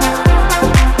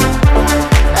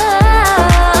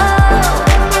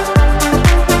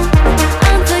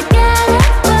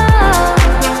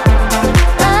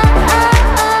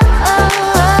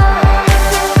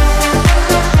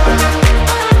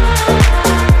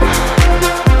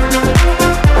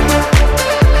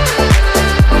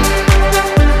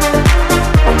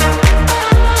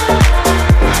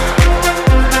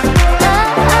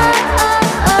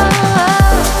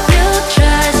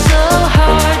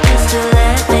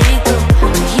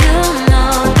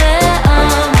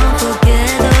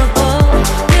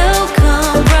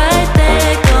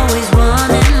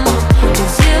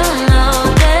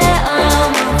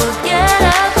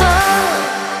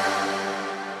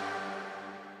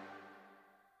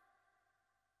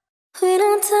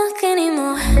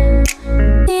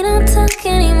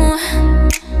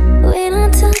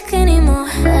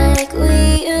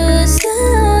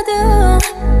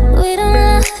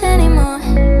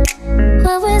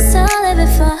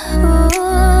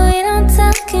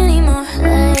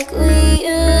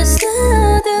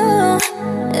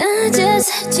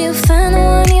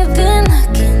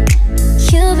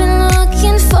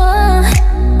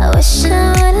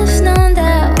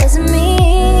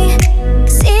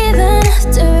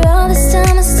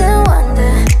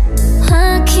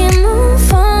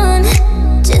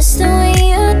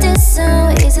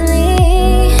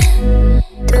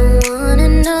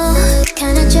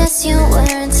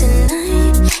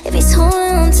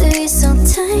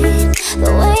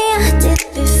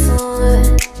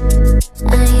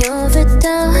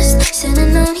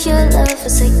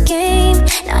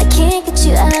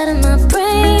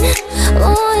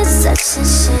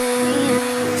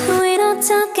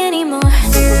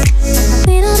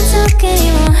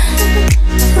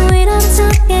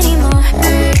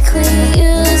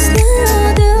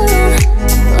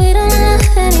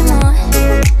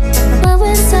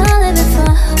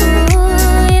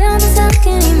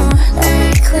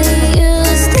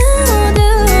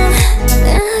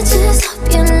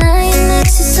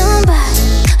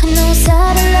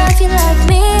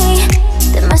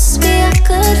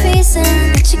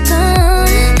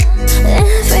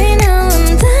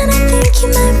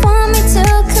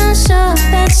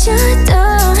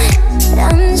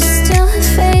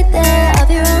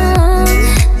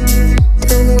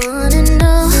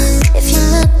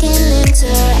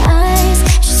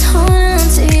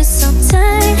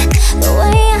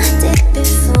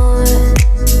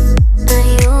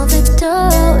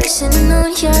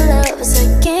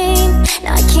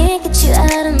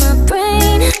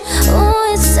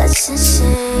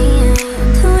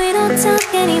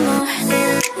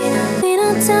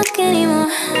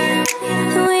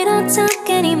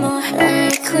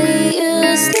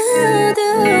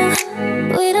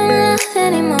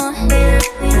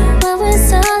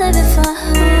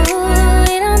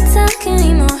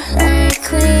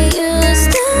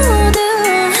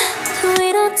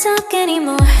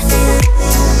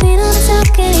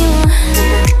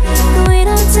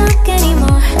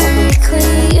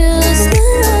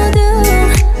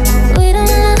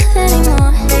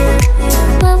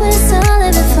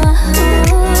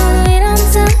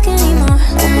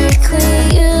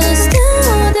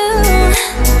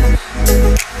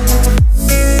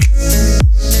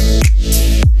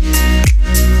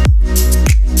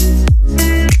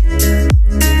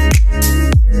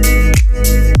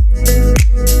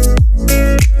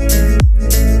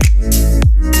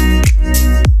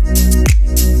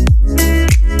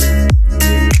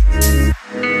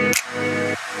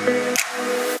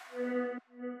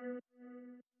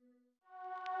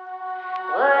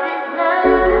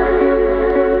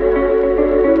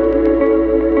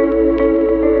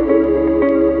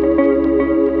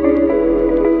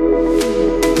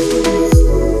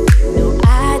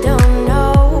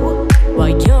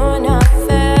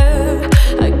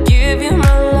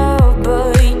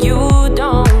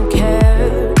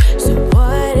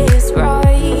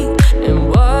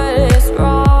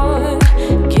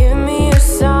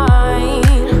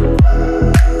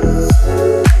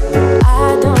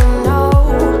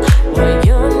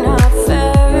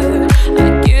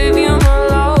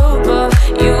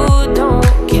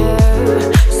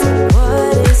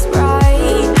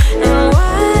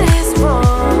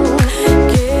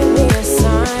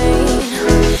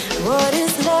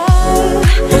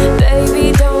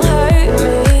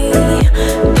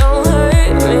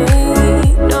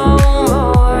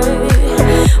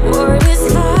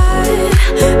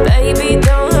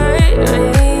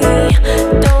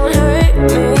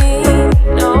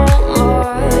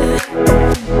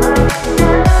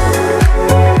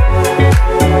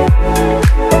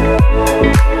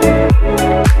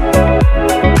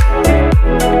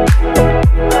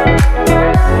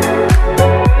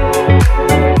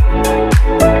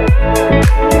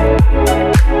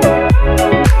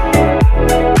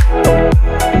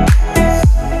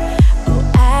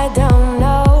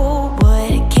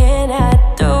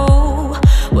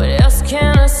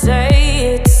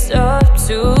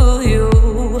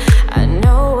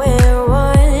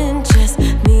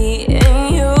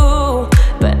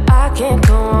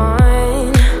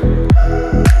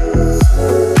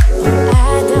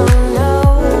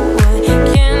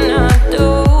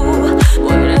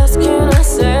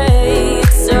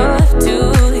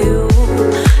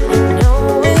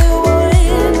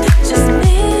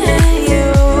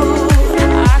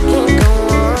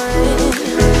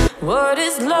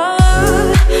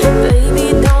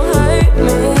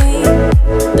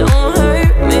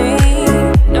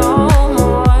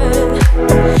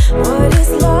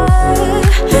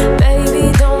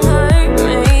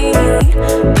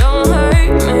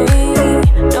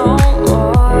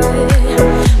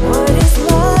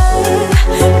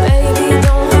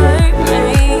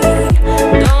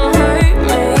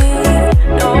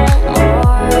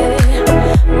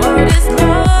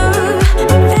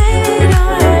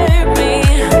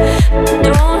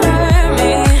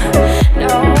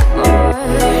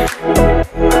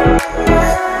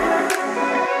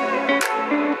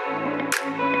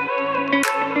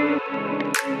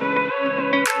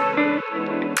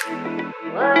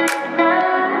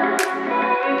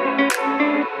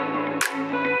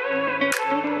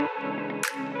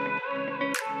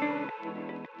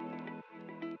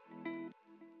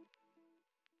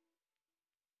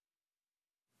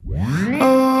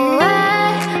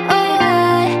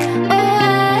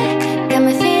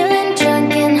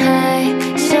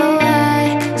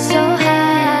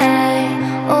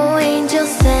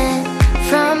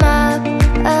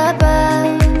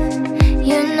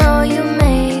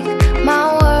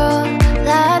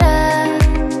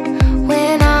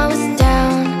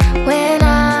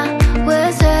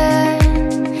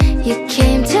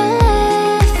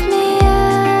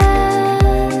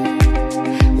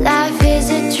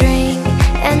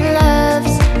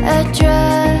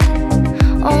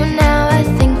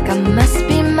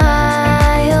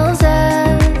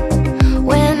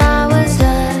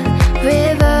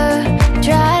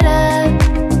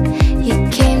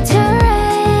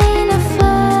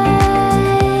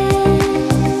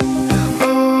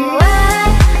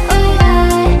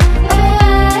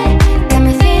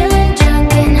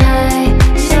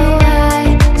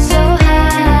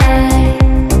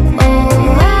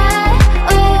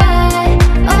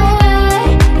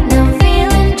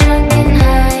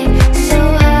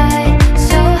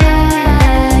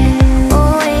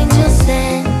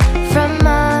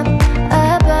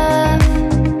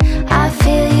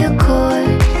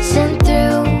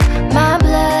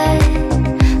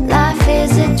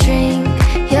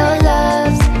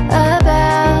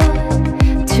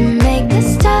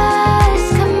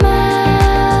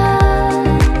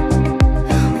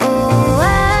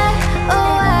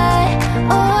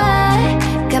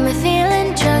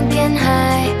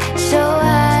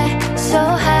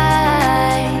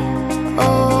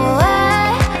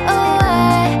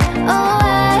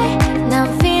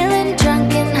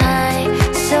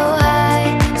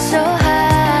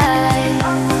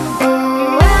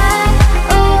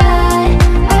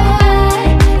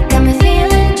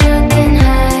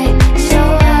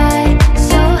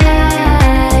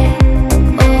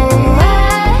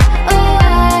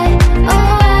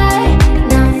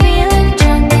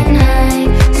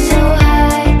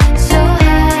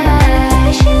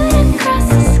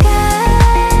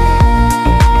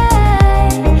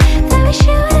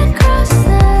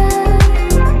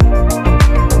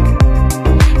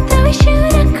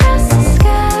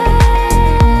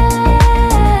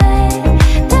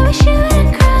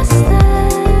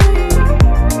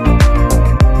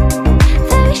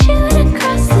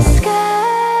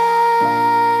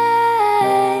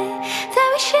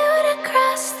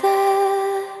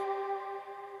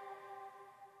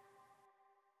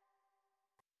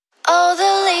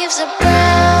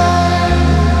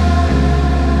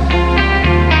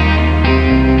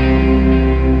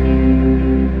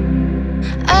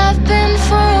 I've been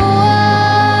for a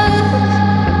walk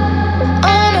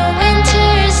on a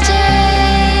winter's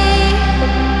day.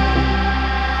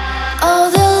 All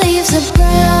the leaves are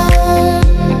brown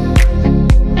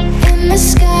and the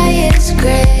sky is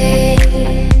gray.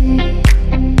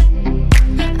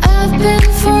 I've been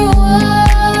for a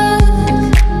walk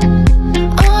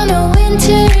on a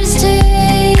winter's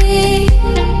day.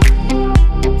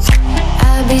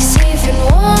 I'd be safe and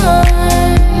warm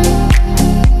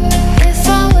if I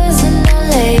was in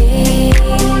LA.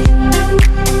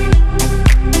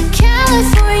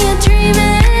 California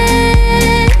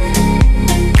dreaming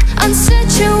on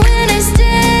such a winter's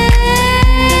day.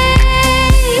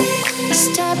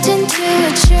 Stepped into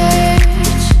a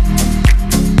church,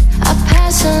 I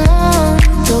pass along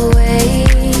the way.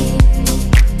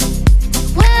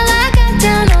 Well, I got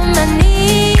down on my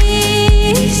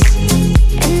knees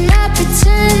and I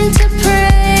pretend to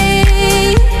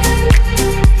pray.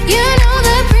 You know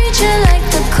the preacher like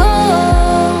the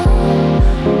cold,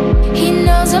 he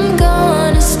knows I'm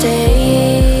gonna stay.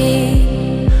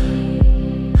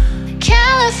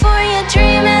 California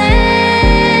dreaming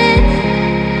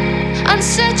on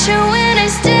such a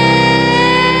winter's day.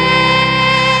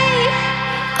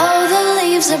 All the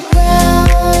leaves are brown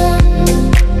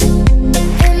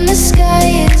and the sky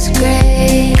is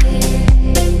gray.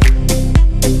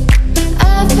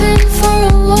 I've been for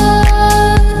a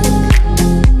walk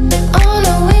on a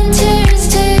winter's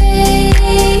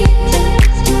day.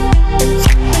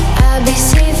 I'd be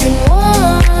safe and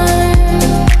warm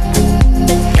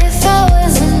if I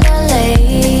was in LA.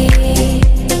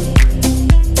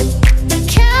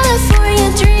 California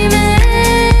dreaming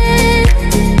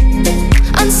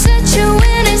on such a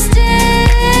winter's day.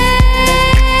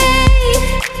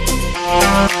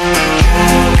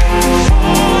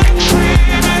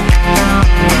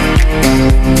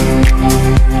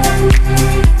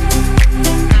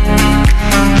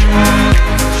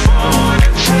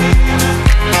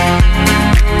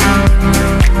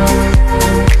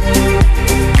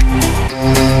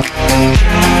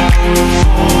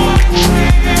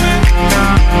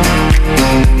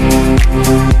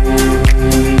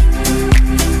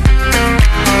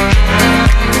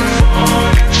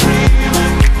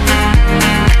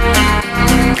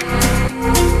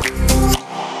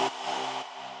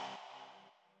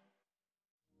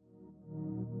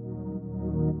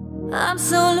 I'm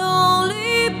so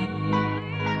lonely.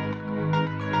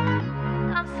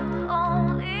 I'm so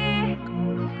lonely.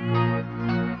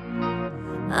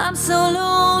 I'm so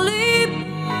lonely.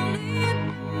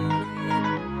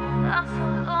 I'm so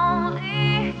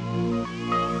lonely.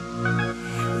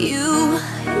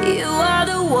 You are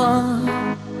the one.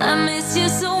 I miss you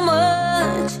so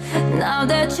much now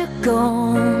that you're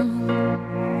gone.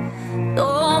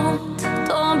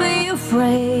 Don't be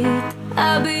afraid.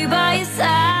 I'll be by your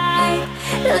side,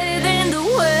 leading the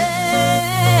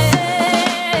way.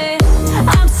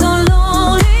 I'm so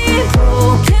lonely,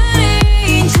 broken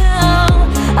angel.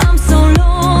 I'm so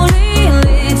lonely,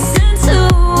 listen to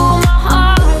my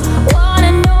heart. One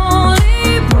and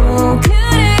only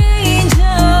broken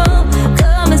angel,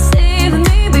 come and save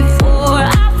me before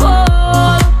I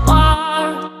fall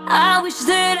apart. I wish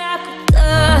that I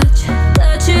could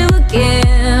touch you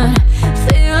again.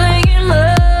 Feeling in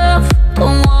love,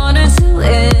 don't want it to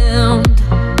end.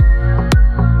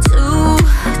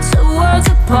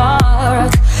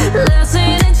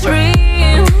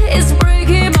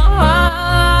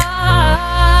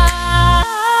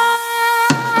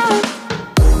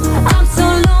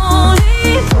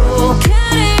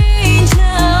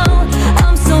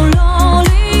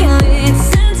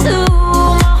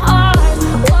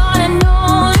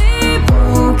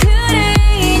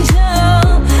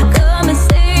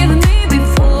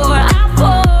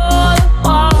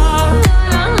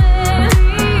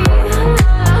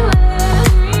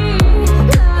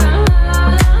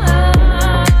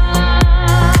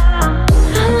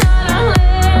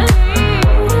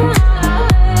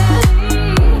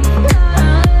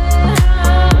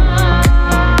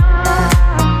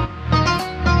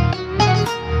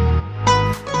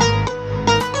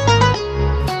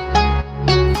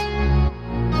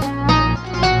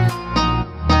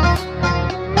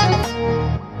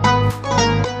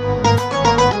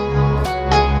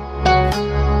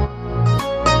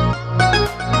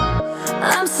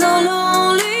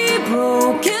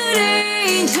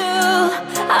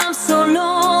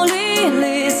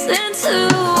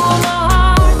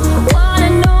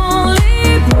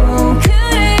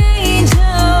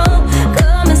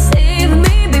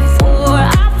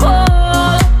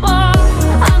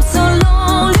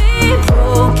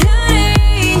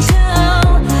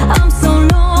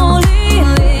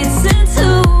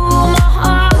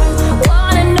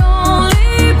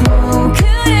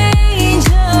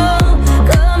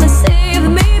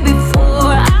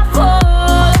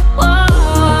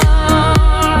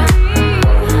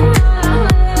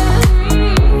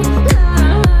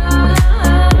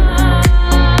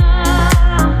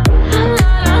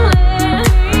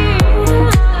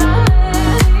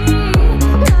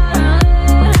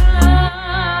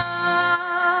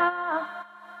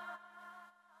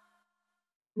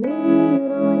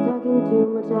 too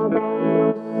much about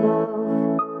yourself.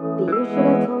 But you should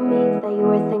have told me that you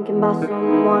were thinking about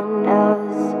someone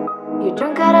else. You're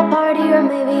drunk at a party, or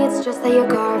maybe it's just that your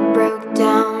car broke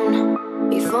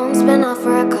down. Your phone's been off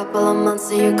for a couple of months,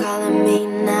 so you're calling me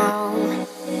now.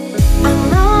 I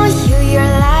know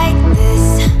you're like this.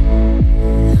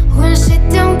 When shit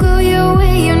don't go your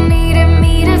way, you needed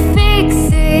me to fix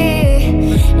it.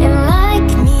 And like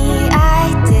me,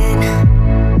 I did.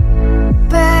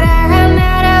 But I ran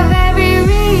out of every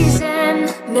reason.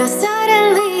 Now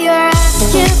suddenly you're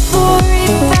asking for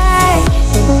advice.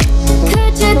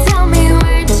 Could you tell me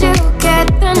where'd you get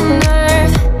the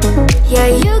nerve? Yeah,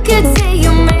 you could say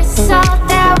you miss all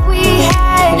that we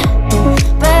had,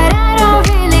 but I don't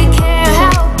really care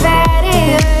how bad it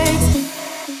hurts.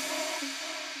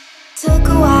 Took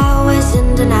a while, was in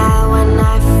denial when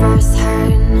I first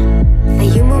heard that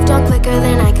you moved on quicker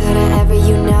than I could have ever,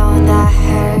 you know that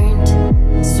hurt.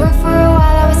 Swore for a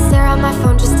while I would stare at my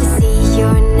phone just to see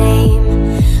your name,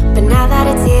 but now that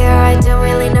it's here I don't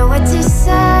really know what to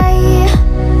say.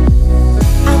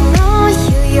 I know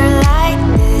you're like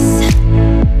this.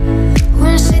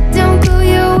 When shit don't go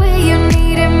your way, you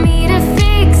needed me to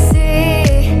fix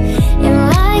it. And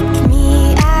like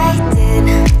me, I did.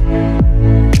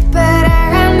 But I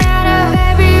ran out of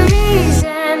every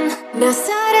reason. Now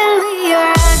suddenly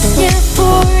you're asking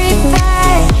for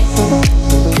advice.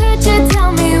 Could you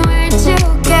tell me where'd you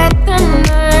get the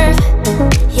nerve?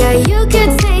 Yeah, you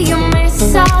could say you miss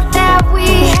all that we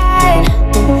had,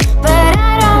 but I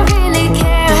don't really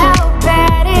care how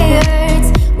bad it hurts.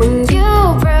 When you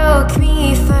broke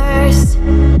me first,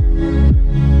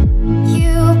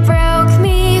 you broke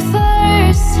me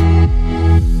first.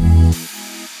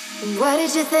 What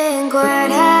did you think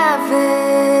would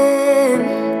happen?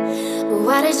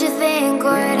 What did you think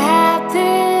would happen?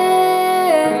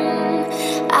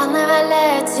 I'll never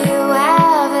let you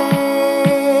have it.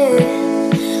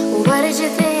 What did you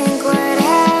think would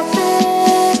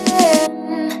happen?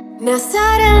 Now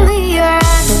suddenly you're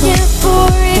asking for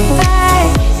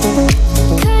advice.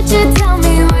 Could you tell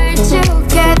me where'd you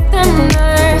get the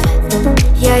nerve?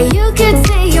 Yeah, you could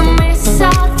say you miss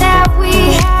all that we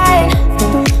had,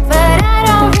 but I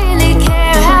don't really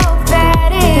care how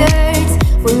bad it hurts.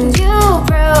 When you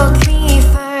broke me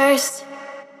first.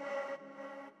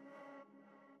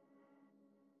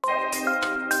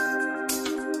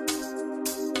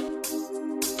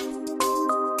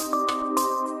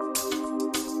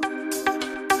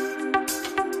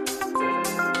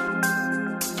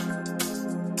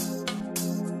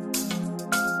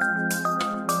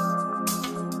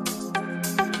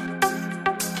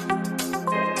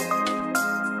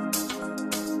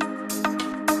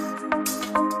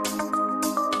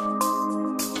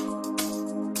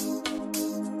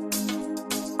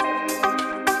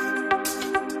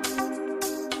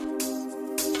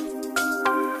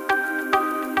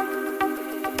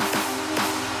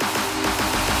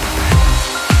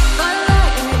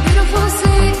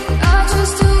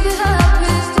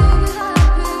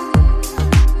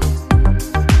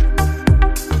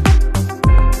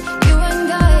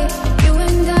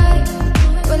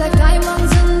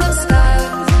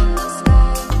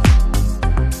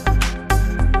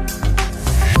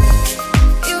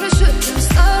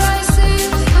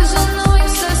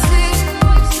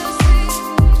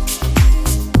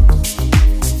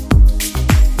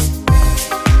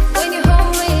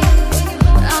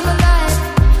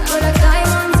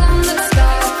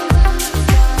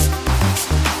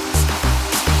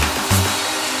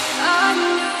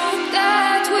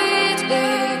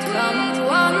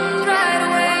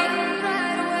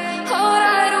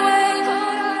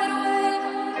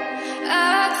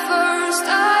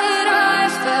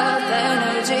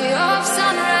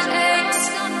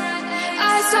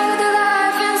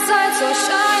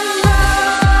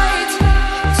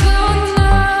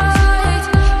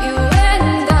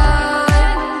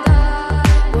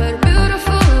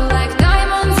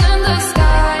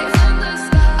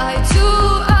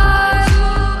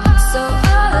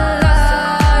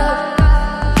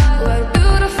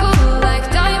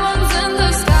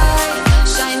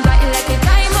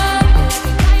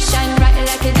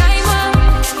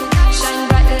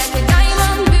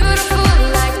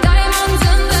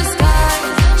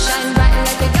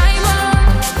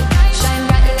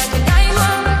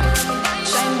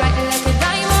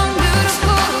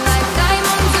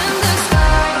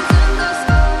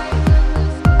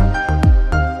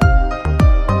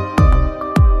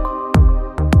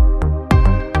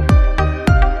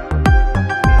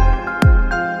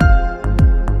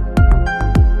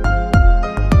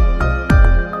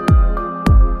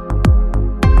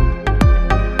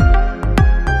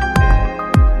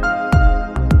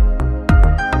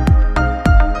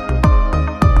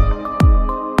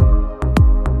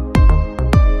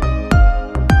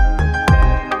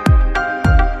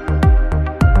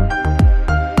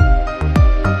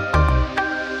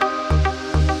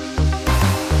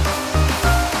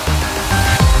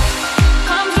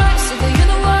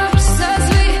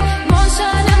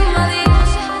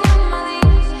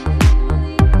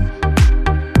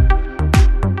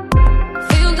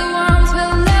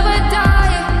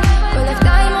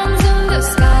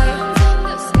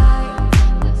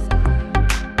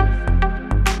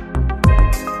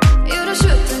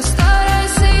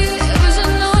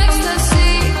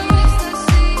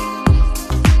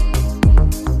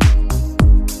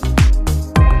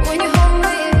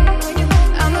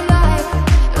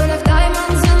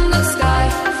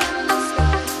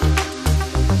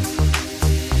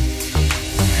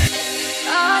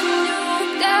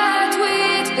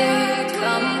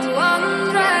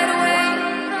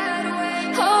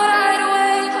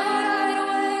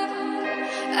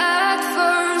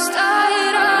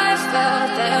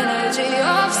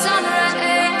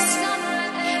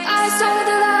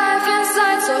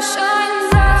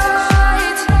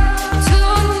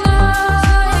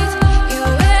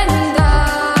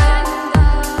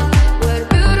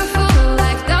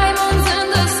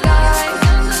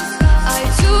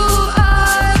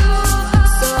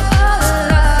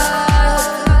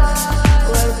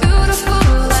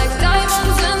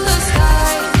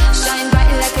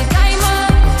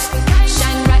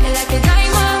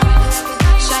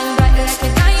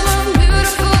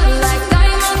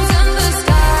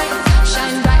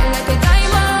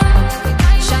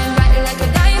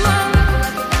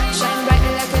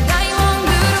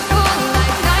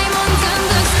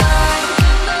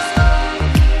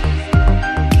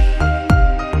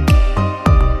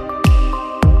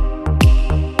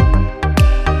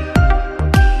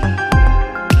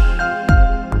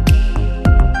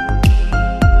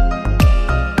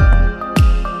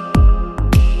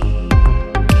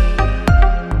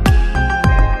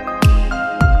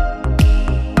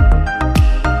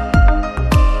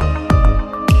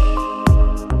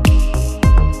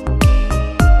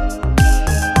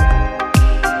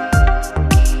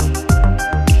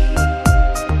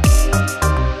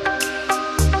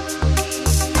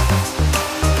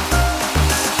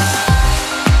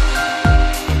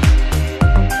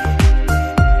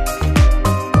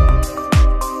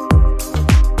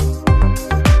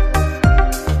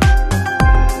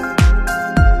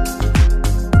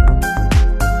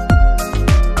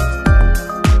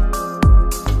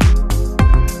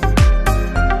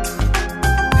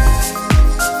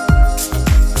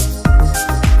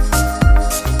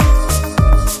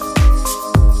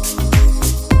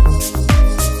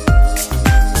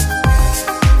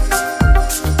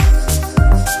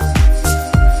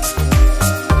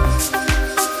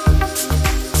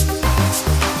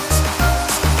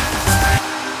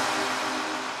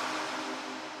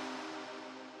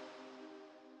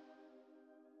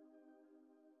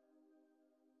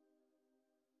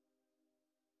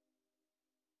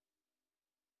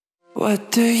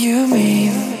 What do you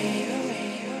mean?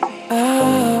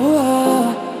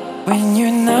 Oh, when you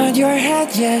nod your head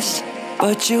yes,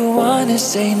 but you wanna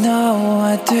say no.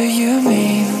 What do you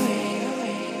mean?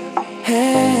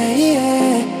 Hey,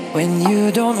 yeah. When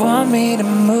you don't want me to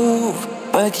move,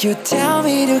 but you tell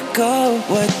me to go.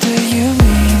 What do you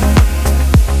mean?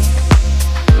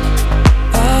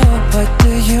 Oh, what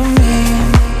do you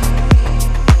mean?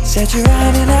 Said you're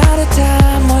running out of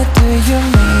time. What do you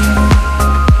mean?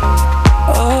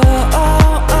 Oh,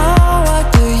 oh, oh, what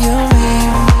do you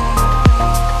mean?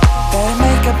 Better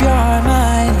make up your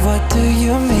mind. What do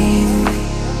you mean?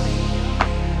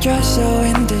 You're so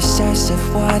indecisive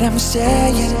what I'm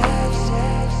saying.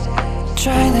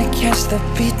 Trying to catch the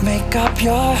beat, make up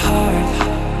your heart.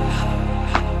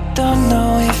 Don't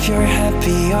know if you're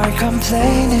happy or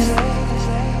complaining.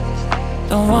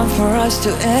 Don't want for us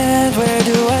to end, where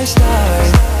do I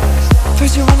start?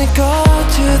 First you wanna go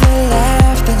to the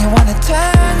left, then you wanna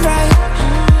turn right.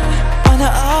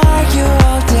 Wanna argue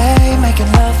all day,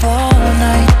 making love all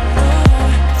night.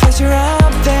 First you're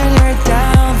up, then you're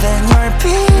down, then you're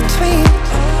between.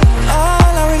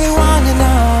 All I really wanna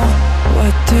know,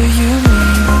 what do you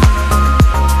mean?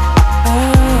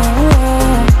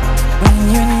 Oh, when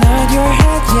you nod your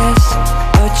head yes,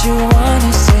 but you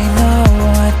wanna say no.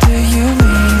 What do you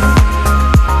mean?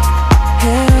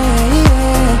 Hey,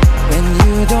 yeah. When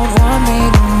you don't want me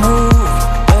to move,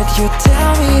 but you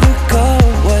tell me to go.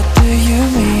 What do you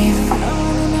mean?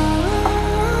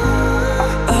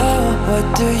 Oh, what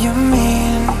do you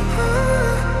mean?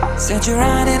 Said you're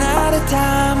running out of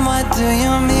time. What do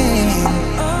you mean?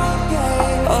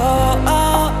 Oh,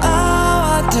 oh, oh,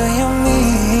 what do you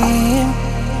mean?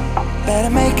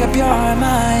 Better make up your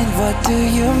mind. What do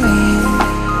you mean?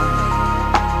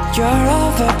 You're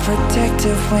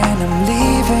overprotective when I'm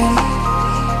leaving.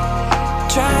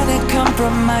 Trying to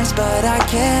compromise but I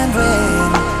can't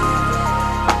win.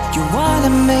 You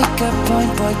wanna make a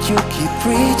point but you keep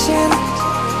preaching.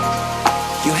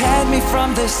 You had me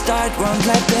from the start, won't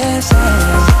let this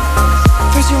end.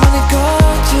 First you wanna go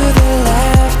to the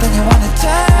left, then you wanna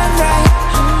turn right.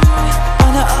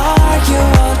 Wanna argue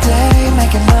all day,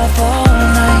 making love all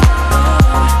night.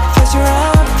 First you're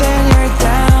up, then you're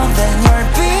down, then you're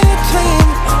between.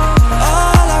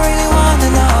 All I really wanna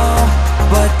know,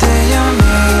 what do you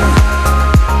mean?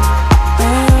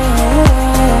 Oh,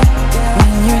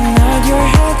 when you nod your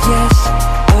head yes,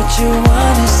 but you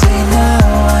wanna say no.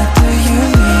 What do you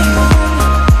mean?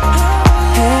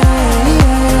 Hey,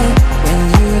 yeah. When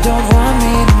you don't want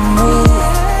me to move,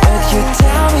 but you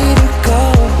tell me to go.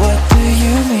 What do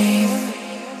you mean?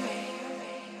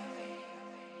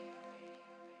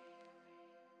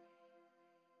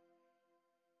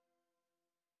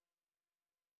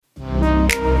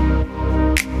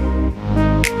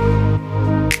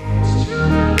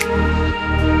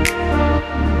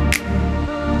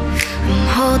 I'm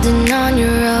holding on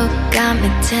your rope, got me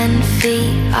 10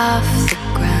 feet off the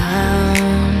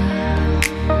ground.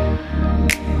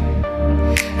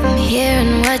 I'm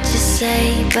hearing what you say,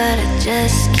 but I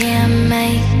just can't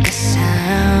make a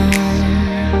sound.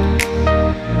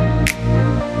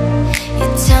 You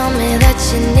tell me that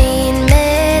you need me,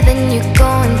 then you go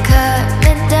and cut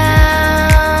me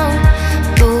down.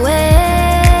 But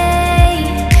wait,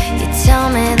 you tell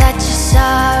me that you're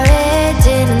sorry,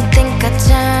 didn't think I'd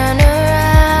turn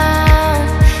around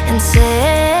and say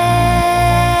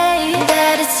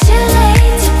that it's too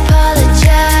late to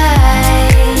apologize.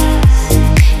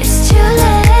 It's too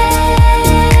late.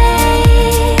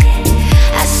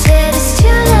 I said it's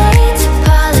too late to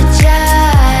apologize.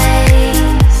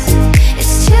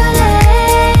 It's too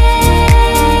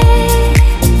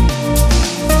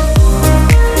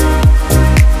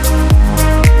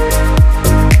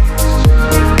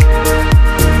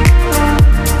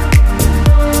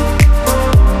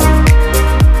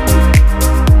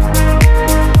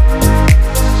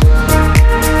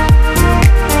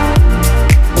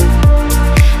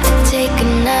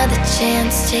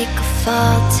take a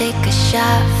fall, take a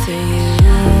shot for you.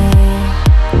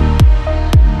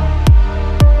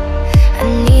 I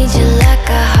need you like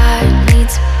a heart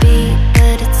needs a beat,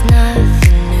 but it's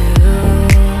nothing new.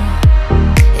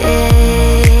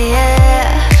 Yeah,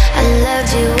 I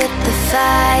loved you with the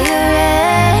fire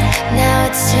red, now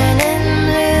it's turning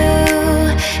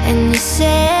blue. And you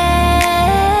say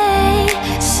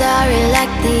sorry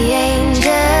like the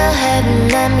angel, heaven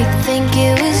let me think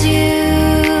it was you.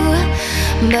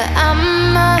 But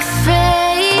I'm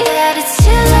afraid that it's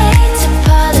too late to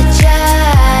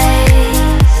apologize.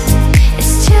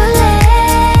 It's too late.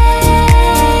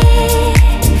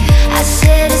 I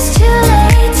said it's too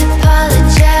late to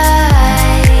apologize.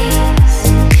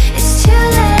 It's too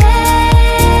late.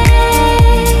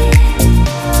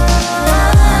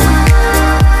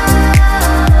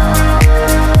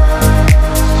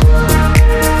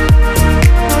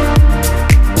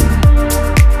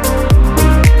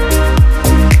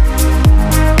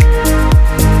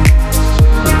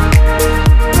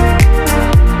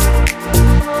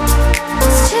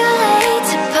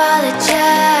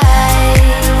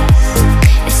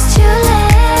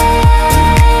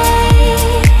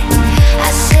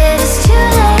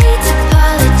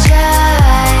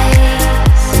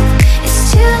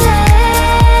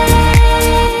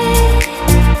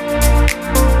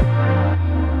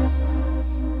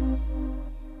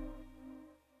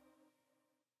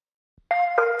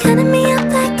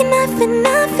 and I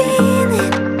feel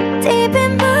it deep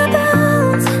in my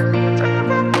bones.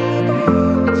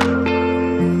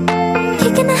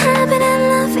 Kicking the habit I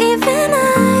love even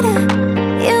harder.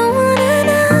 You wanna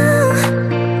know?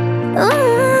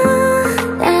 Ooh,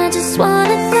 I just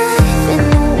wanna dive in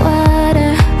the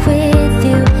water with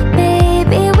you,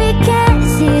 baby. We can't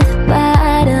see the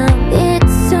bottom.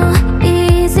 It's so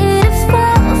easy to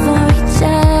fall for each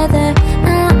other.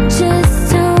 I'm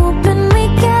just hoping we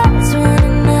catch one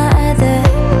another.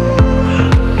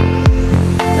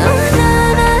 Oh na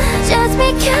na, just be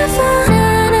careful, na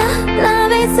na.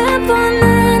 Love is simple,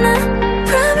 na na.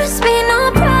 Promise me no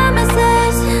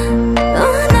promises.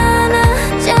 Oh na na,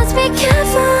 just be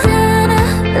careful, na na.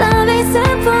 Love is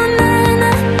simple, na na.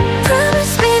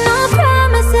 Promise me no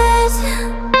promises.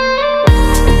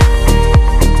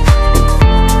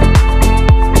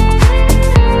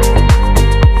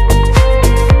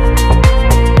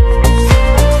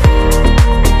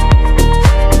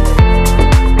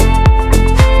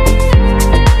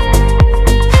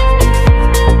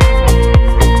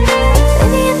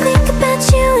 Maybe I think about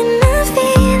you and I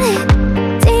feel it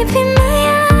deep in my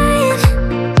eyes.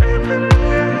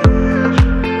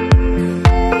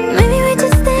 Maybe we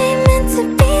just ain't meant to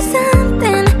be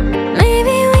something.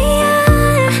 Maybe we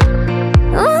are.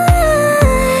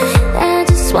 Ooh, I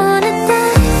just wanna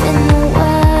dive in the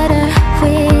water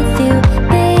with you,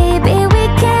 baby. We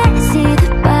can't see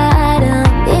the bottom.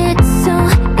 It's so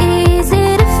easy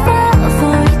to fall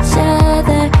for each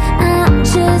other. I'm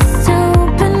just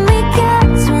hoping we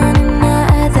catch one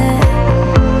another.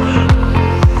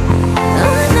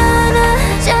 Oh na na,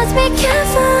 just be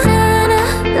careful, na na.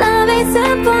 Love is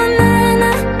simple, na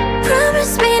na.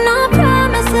 Promise me no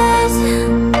promises.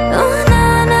 Oh na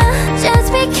na, just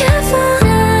be careful,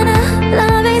 na na.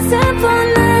 Love is simple,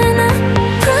 na na.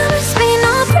 Promise me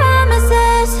no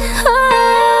promises. Oh,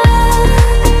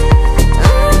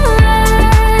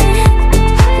 alright,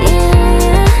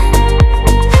 yeah.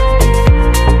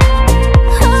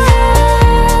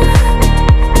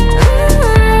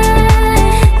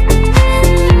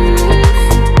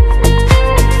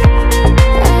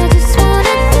 I just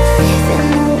wanna dive in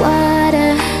the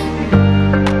water.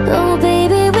 Oh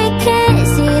baby, we can't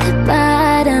see the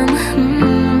bottom.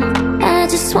 I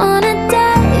just wanna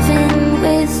dive in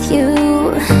with you.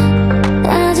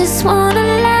 I just wanna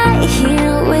lie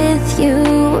here with you.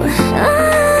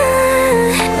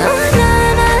 Oh na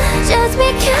na, just be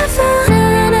careful, na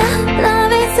na.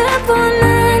 Love is simple,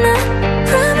 na na.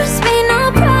 Promise me no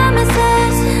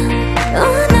promises.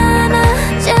 Oh na na,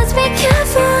 just be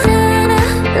careful, na na.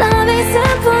 Love is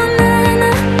simple, na na.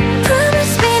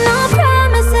 Promise me no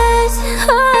promises.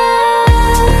 Oh,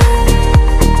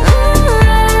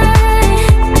 alright,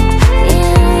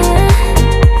 yeah.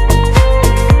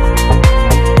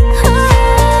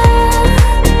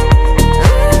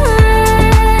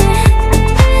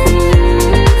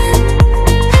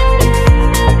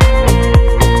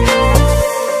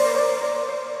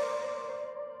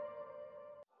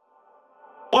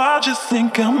 Why'd you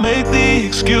think I made the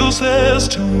excuses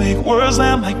to make words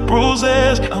land like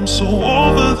bruises? I'm so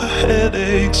over the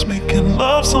headaches, making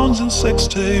love songs and sex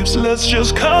tapes. Let's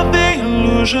just cut the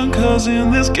illusion, cause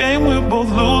in this game we're both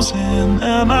losing.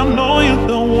 And I know you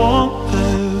don't want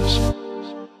this.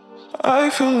 I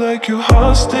feel like you're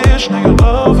hostage, now your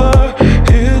lover,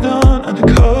 hidden under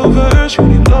covers. You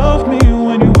only love me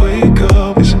when you wake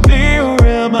up. Is it me or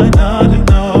am I not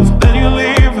enough? Then you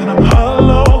leave and I'm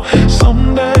hollow.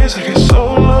 Some days I get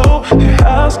so low, there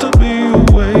has to be a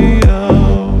way out.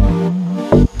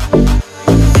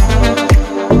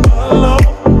 Hollow,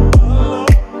 hollow,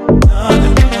 not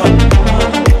enough.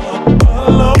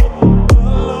 Hollow,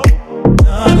 hollow,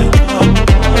 not enough.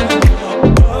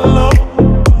 Hollow,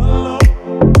 hollow,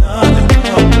 not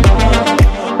enough.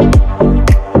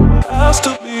 Has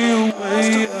to be a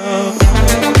way out.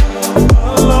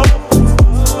 Hollow,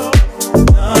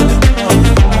 not enough.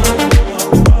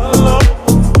 Hollow,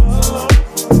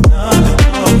 not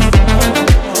enough.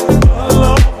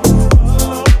 Hollow,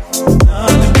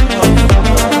 not enough.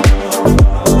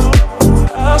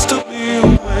 Has to be a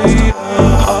way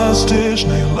out. Hostage,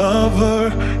 now your lover,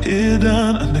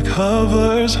 hidden under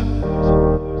covers.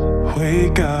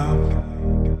 Wake up,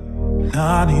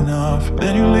 not enough.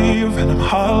 Then you leave and I'm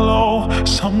hollow.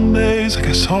 Some days I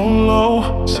get so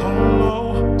low, so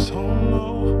low, so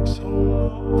low, so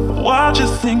low. Why'd you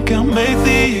think I made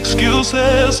the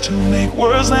excuses to make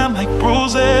words land like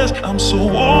bruises? I'm so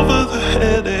over the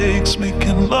headaches,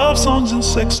 making love songs and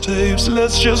sex tapes.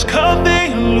 Let's just cut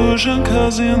the illusion,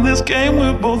 cause in this game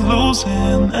we're both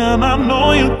losing. And I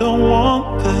know you don't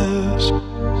want this.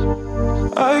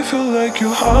 I feel like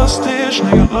you're hostage,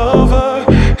 now your lover,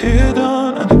 hidden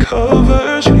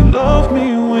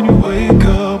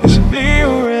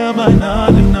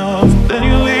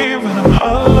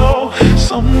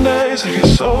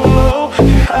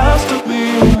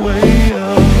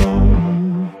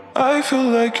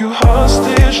take you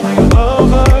hostage, now you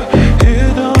love her.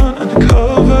 Hidden under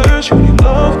covers, you only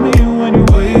love me when you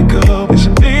wake up. Is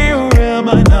it me or am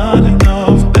I not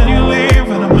enough? Then you leave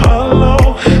and I'm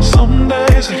hollow. Some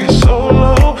days I get so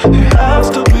low, there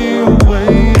has to be a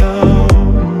way out.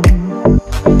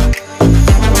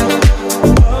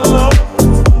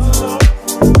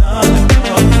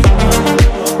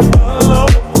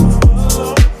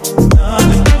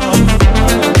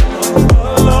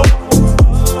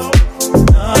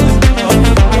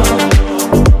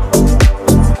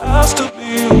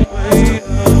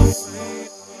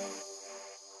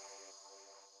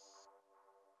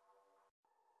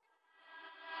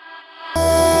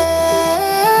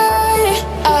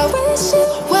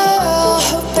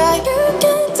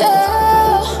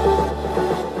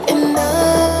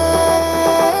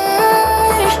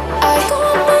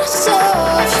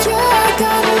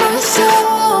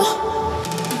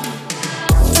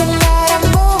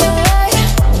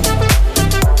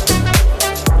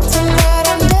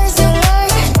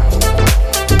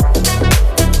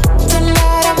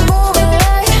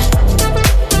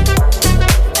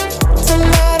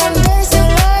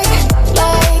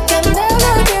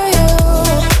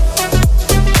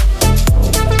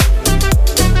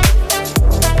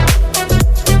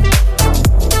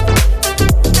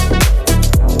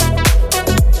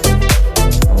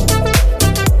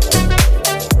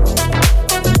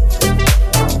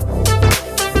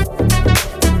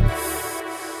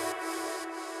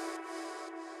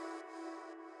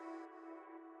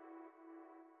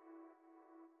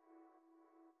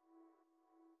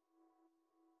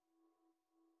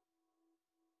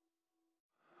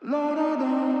 Lord,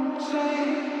 don't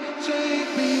take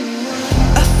me away.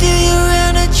 I feel your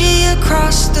energy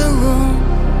across the room.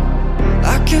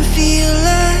 I can feel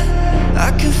it, I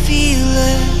can feel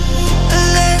it.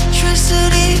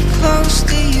 Electricity close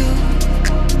to you.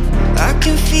 I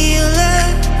can feel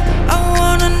it. I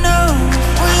wanna know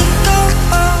if we go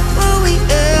up, will we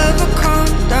ever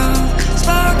come down?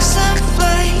 Sparks and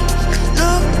flames,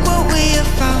 look what we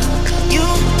have found. You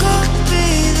could be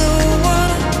the one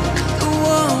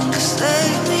to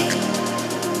save me,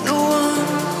 the one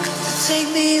to take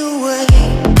me away.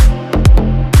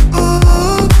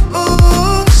 Ooh,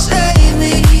 ooh, save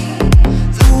me,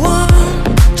 the one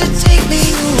to take me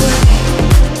away.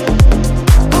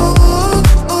 Ooh,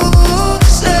 ooh,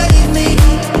 save me,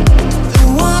 the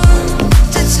one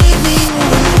to take me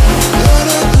away.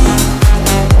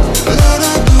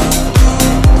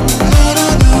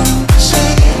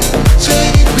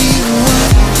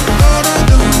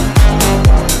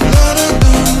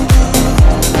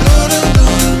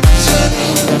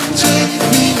 Take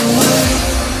me away.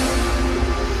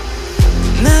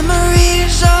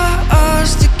 Memories are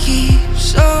ours to keep,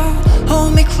 so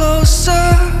hold me closer,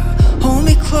 hold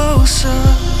me closer.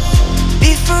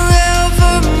 Be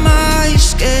forever my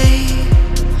escape.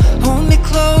 Hold me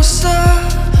closer.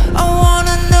 I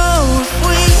wanna know if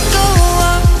we go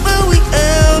up, will we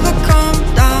ever come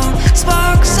down?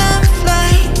 Sparks and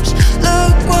flames,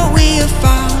 look what we have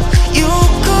found. You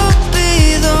could be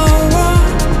the one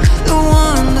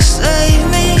to save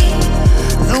me,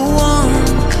 the one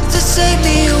to take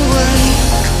me away.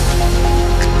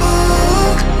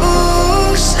 Ooh,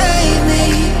 ooh, save me,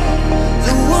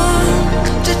 the one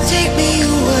to take me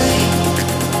away.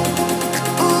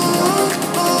 Ooh,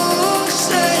 ooh,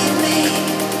 save me,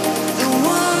 the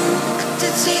one to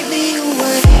take me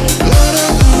away.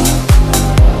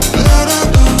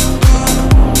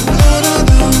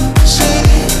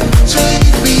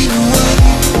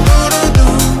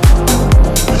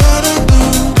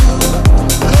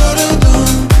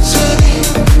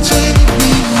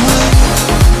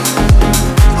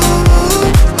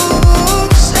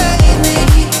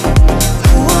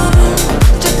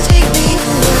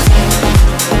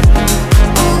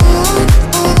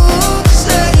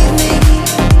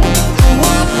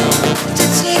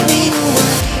 Take me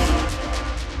away.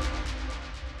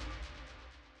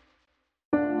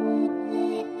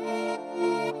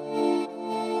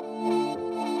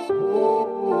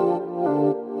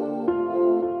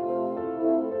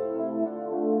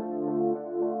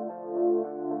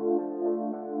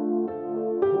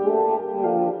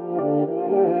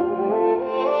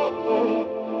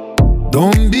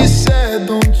 Don't be sad,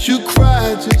 don't you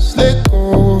cry, just let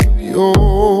go of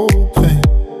your pain.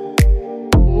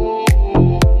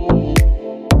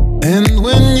 And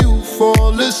when you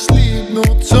fall asleep, no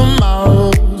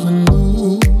tomorrow's a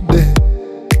new day.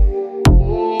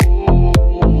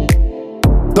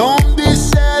 Don't be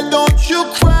sad, don't you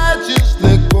cry, just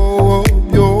let go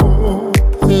of your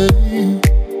pain.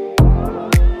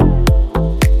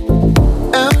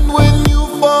 And when you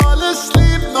fall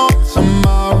asleep, no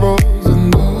tomorrow.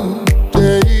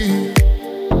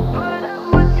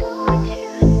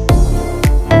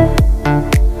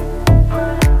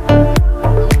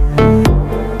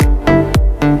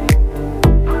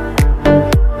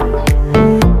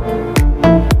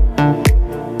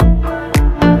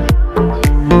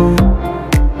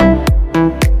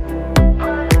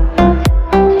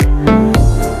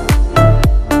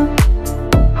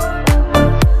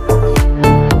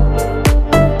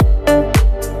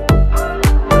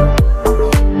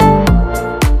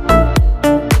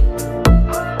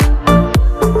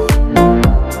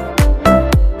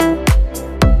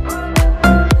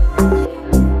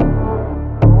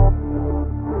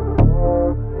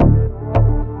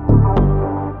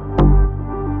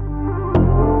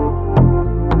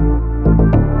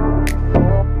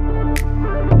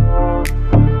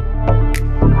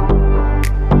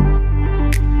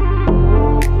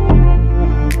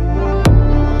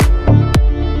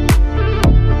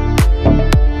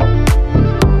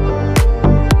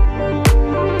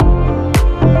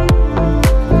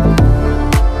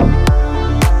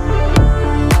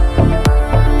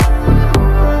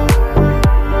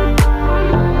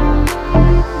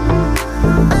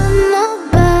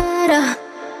 better.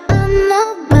 I'm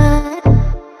not bad.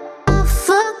 I'll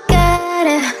forget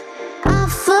it. I'll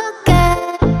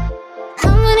forget.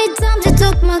 How many times you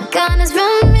took my kindness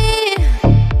from me?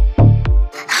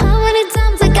 How many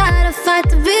times I gotta fight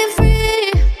to be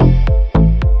free?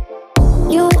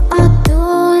 You are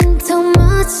doing too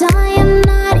much, I am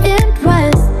not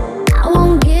impressed. I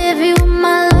won't give you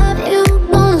my love, you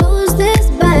gon' lose this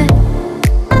bet.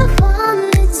 I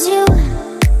wanted you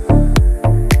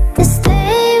to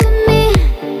stay with me,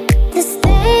 to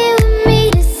stay with me,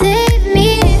 to save me.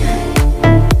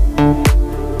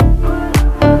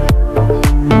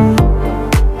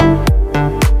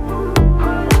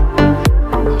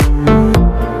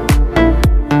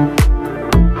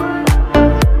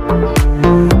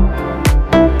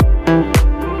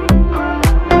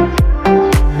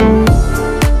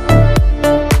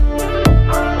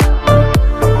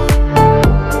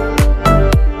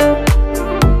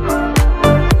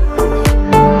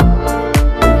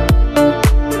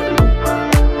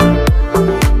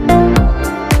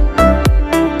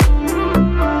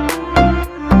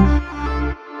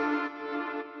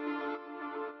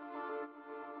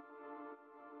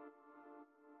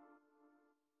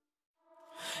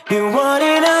 You one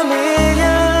in a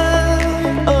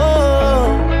million, oh,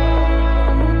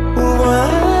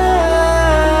 wow.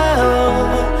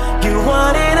 You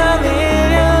one in a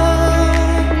million,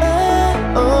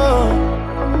 oh,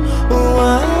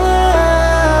 wow.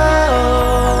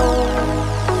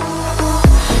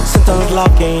 Sometimes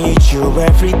love can hit you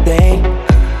every day.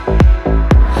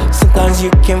 Sometimes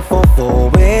you can fall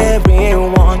for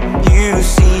everyone you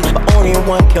see, but only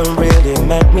one can really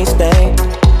make me stay.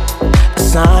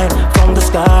 Sign from the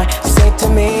sky, say to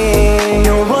me,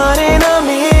 you're one in a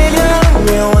million,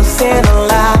 you're once in a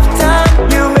lifetime.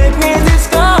 You make me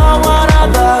discover what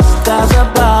other stars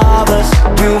above us.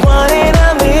 You're one in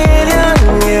a million,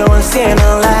 you're once in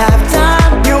a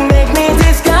lifetime. You make me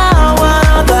discover what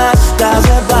other stars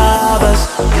above us.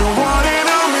 You're one in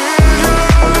a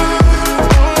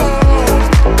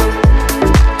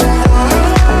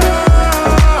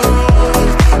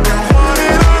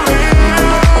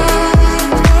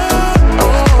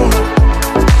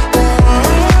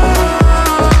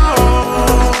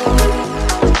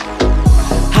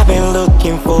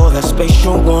for that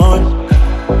special one.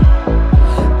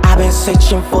 I've been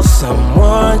searching for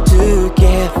someone to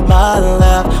give my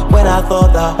love. When I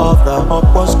thought that all the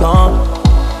hope was gone,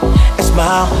 a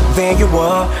smile, there you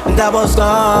were, and I was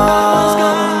gone.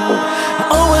 I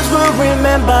always will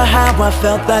remember how I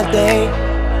felt that day,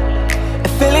 a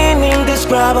feeling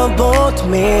indescribable to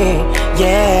me,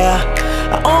 yeah.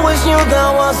 I always knew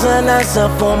there was an answer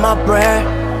for my prayer.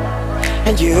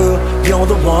 And you're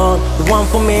the one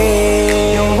for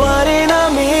me. You're one in a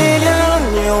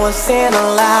million, you're once in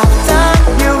a lifetime.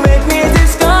 You make me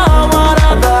discover what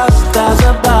other stars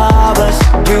above us.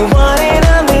 You're one in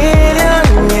a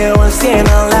million, you're once in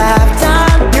a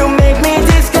lifetime. You make me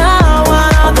discover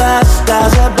what other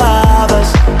stars above us.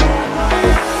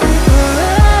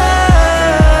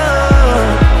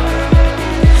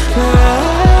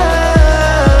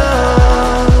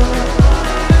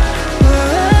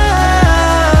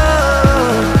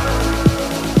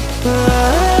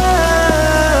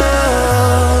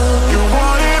 You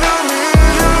one in a million.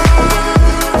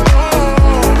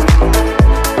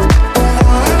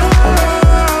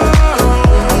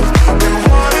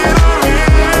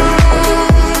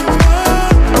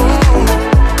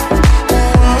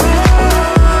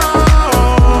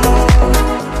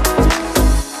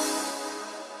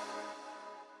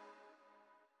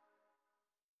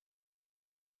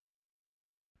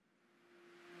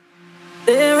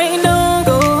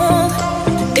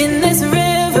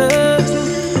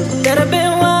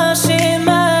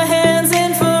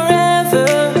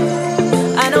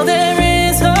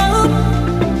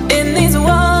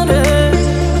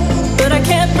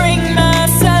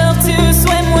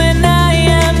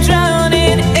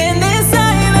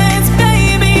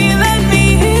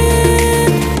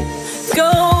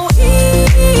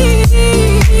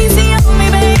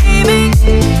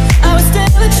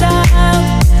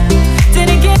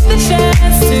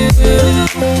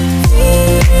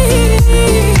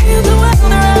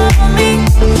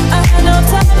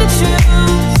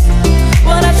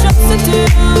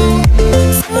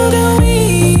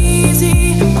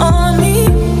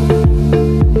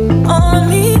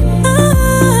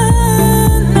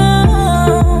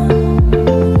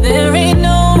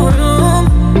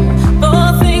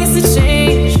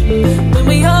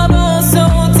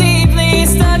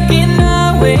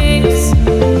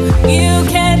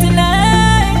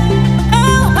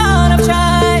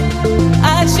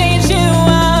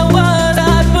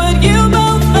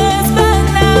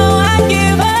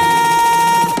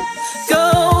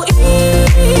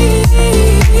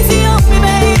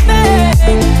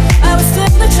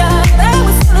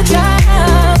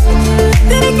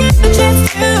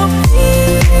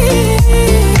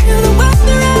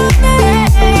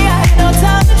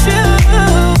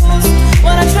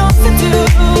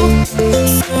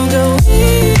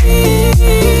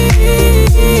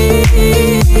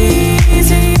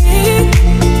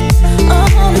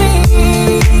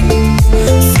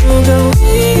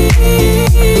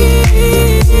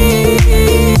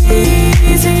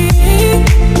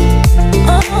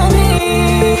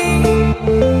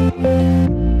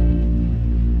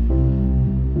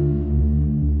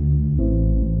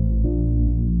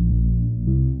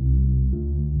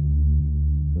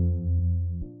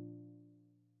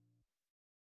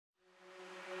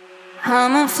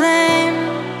 I'm a flame,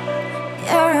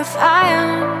 you're a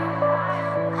fire.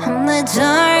 I'm the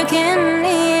dark in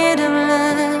need of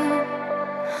love.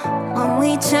 When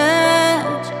we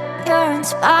touch, you're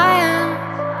inspired.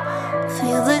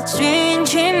 Feel the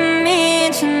change in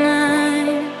me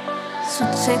tonight. So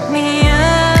take me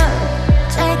up,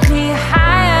 take me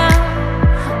higher.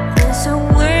 There's a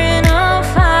we're not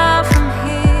far from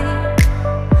here.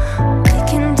 We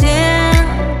can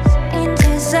dance in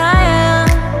desire,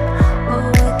 or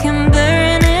we can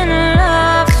burn in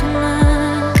love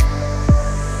tonight.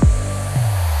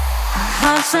 Our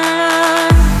hearts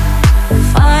align,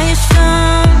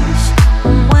 firestones,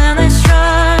 and when they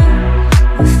strike,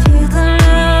 we feel the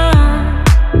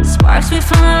love. Sparks we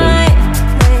fly,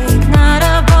 they ignite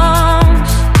our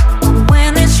bones. And when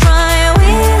they strike,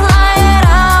 we light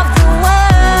up the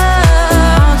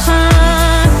world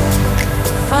tonight.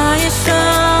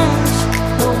 Firestones,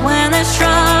 but when they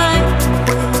strike,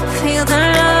 we feel the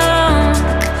love.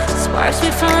 Sparks we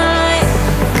fly,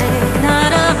 they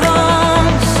ignite our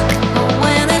bones. And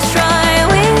when they strike,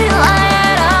 we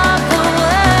light up the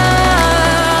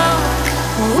world.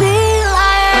 We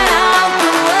light up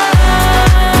the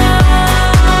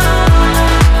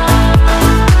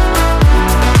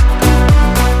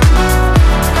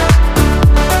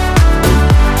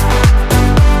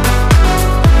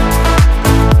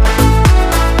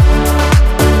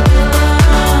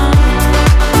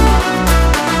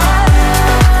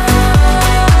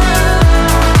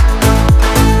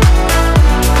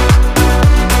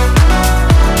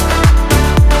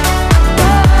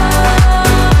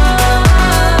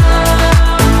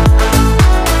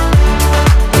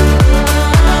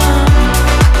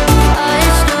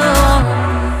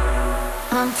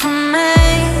I'm from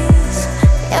maze,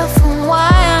 you're from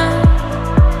wire.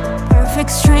 Perfect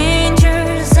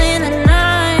strangers in the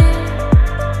night.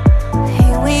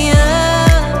 Here we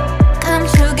are, come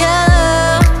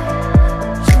together.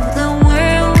 To the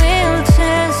world we'll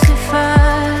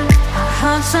testify. Our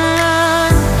hearts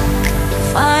align,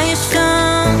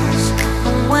 firestones,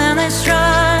 and when they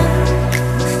strike,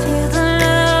 we feel the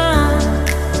love.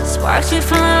 Sparks we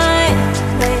fly,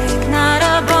 they ignite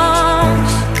our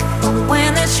bones. But when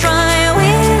they strike, we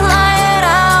light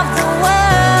up the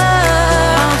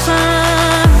world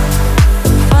tonight.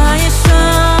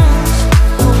 Firestones,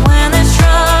 but when they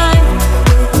strike,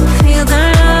 we feel the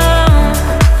love.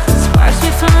 Sparks we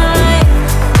fly,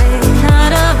 they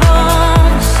ignite our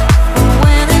bones. But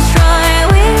when they strike,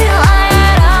 we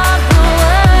light up the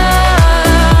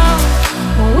world.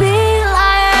 We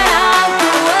light up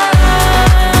the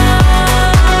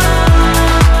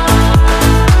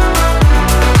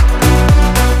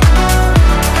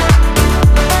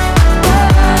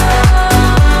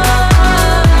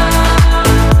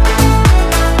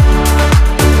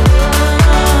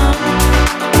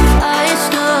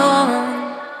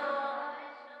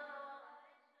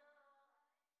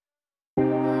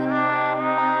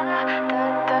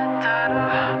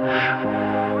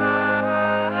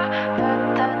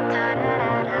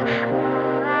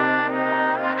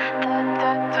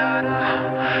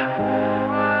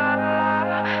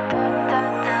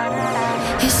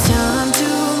It's time to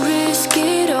risk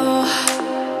it all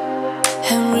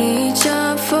and reach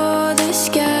up for the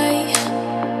sky.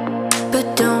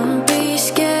 But don't be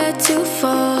scared to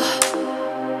fall,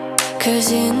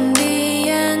 'cause in the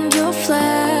end you'll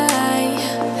fly.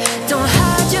 Don't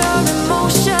hide your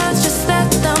emotions, just let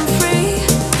them free.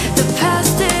 The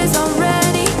past is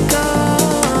already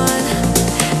gone.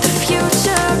 The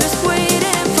future is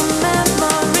waiting for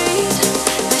memories.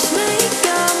 Let's make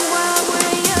them while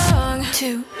we're young.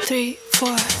 2, 3,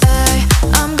 4.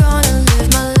 I'm gonna live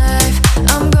my life.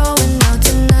 I'm going out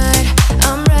tonight.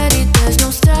 I'm ready, there's no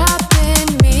stopping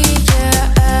me. Yeah,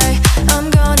 I'm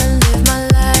gonna live my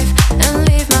life and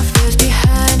leave my fears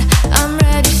behind. I'm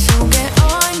ready, so get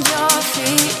on your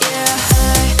feet. Yeah,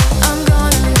 I'm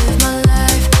gonna live my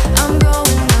life. I'm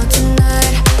going out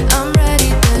tonight. I'm ready,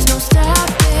 there's no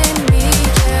stopping me.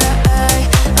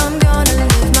 Yeah, I'm gonna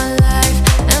live my life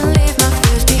and leave my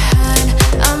fears behind.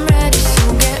 I'm ready, so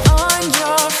get on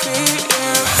your feet.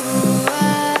 Yeah. Ooh,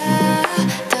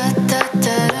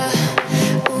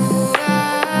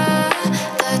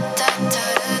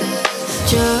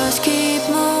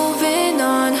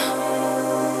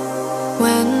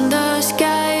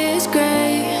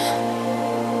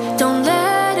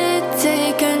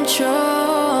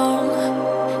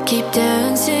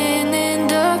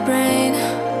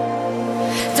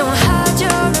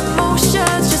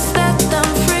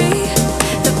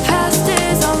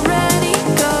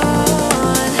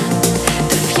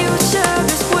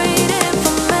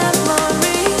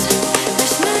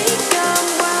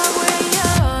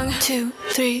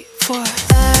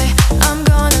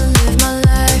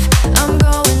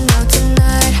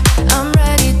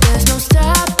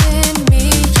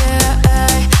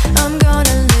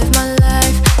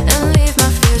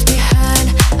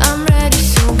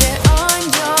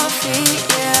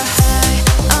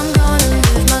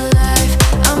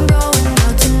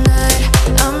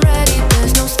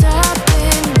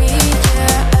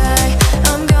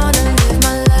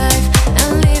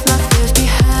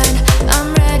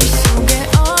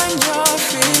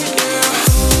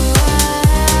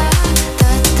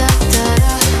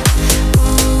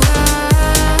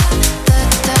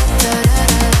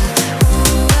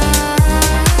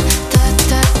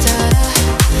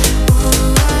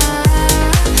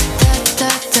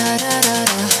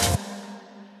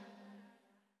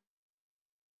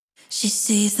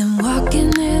 sees them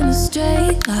walking in a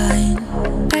straight line.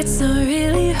 That's not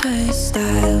really her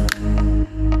style.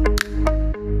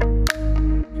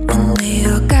 And they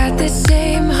all got the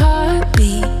same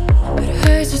heartbeat, but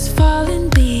hers was falling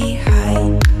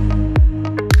behind.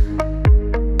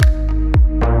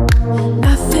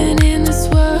 Nothing in this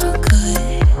world could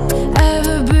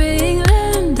ever bring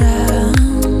them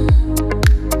down.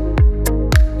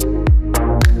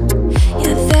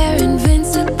 Yeah, they're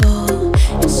invincible,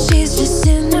 and she's just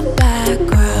in the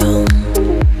background.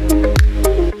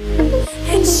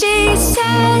 And she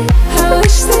said, I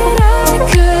wish that I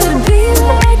could be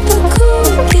like the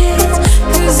cool kids,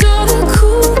 'cause all the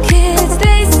cool kids,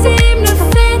 they seem to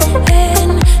fit in.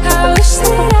 I wish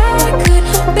that I could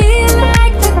be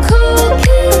like the cool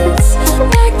kids,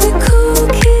 like the cool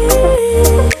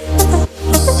kids.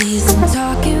 He sees them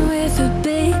talking with a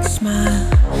big smile,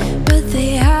 but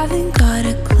they haven't got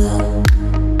a clue.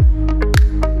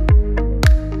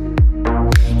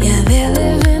 Yeah, they're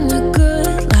living a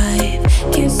good life,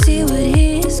 can't see what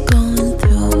he's going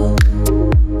through.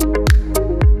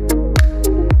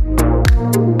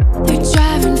 They're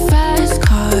driving fast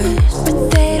cars, but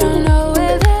they don't know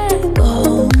where they're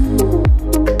going.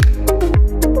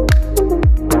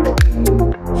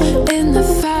 In the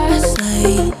fast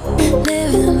lane,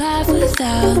 living life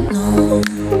without knowing.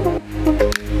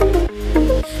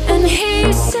 And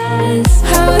he says,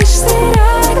 I wish that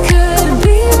I could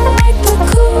be like the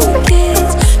cool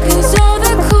kids, 'cause all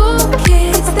the cool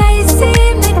kids, they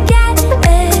seem to get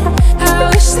it. I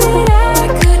wish that I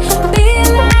could be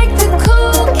like the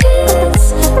cool kids,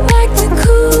 like the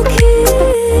cool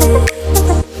kids.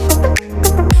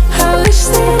 I wish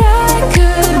that I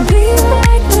could be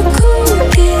like the cool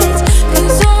kids,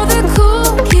 'cause all the cool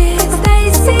kids, they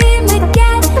seem to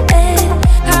get it.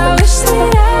 I wish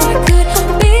that I could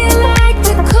be like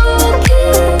the cool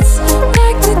kids,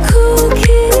 like the cool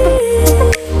kids.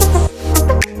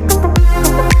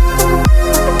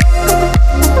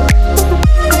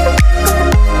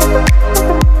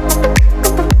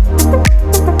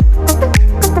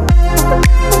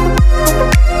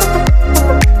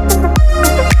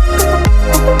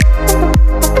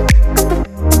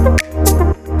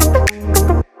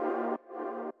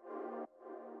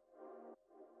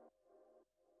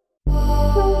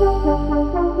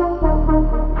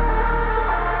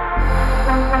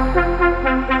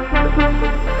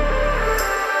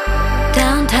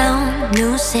 Downtown,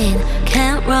 new scene,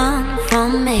 can't run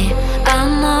from me.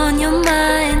 I'm on your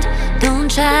mind, don't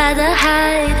try to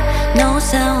hide. No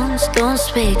sounds, don't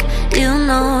speak, you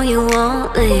know you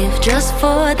won't leave. Just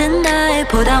for the night,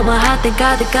 put out my heart, thank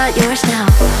God I got yours now.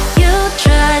 You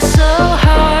try so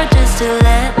hard just to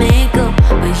let me go,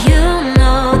 but you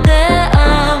know that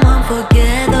I'm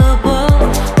unforgettable.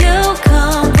 You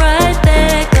come right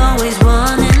back, always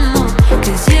wanting more,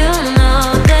 'cause you know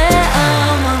that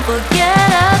I'm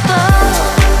unforgettable.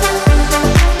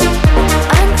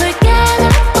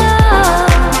 Unforgettable.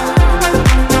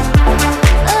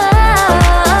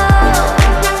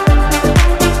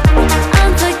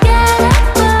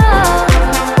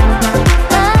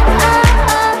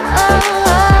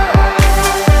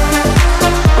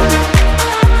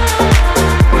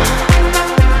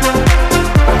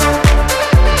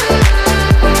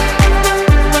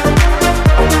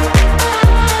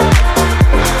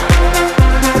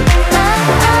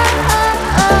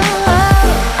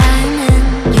 Oh, I'm in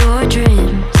your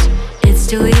dreams, it's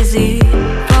too easy,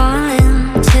 falling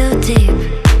too deep,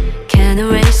 can't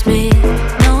erase me.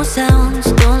 No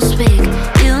sounds, don't speak,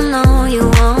 you know you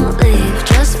won't leave.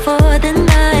 Just for the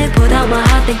night, put out my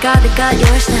heart, thank God I got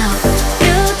yours now.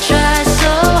 You try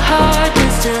so hard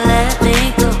just to let me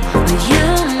go, but you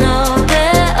know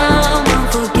that I'm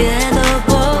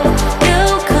unforgettable. You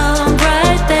come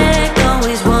right back,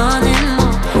 always wanting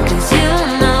more, 'cause you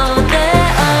know that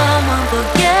I'm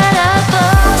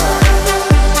unforgettable.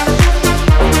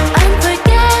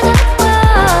 Unforgettable.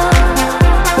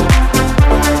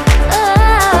 Oh,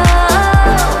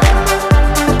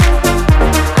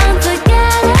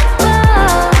 unforgettable.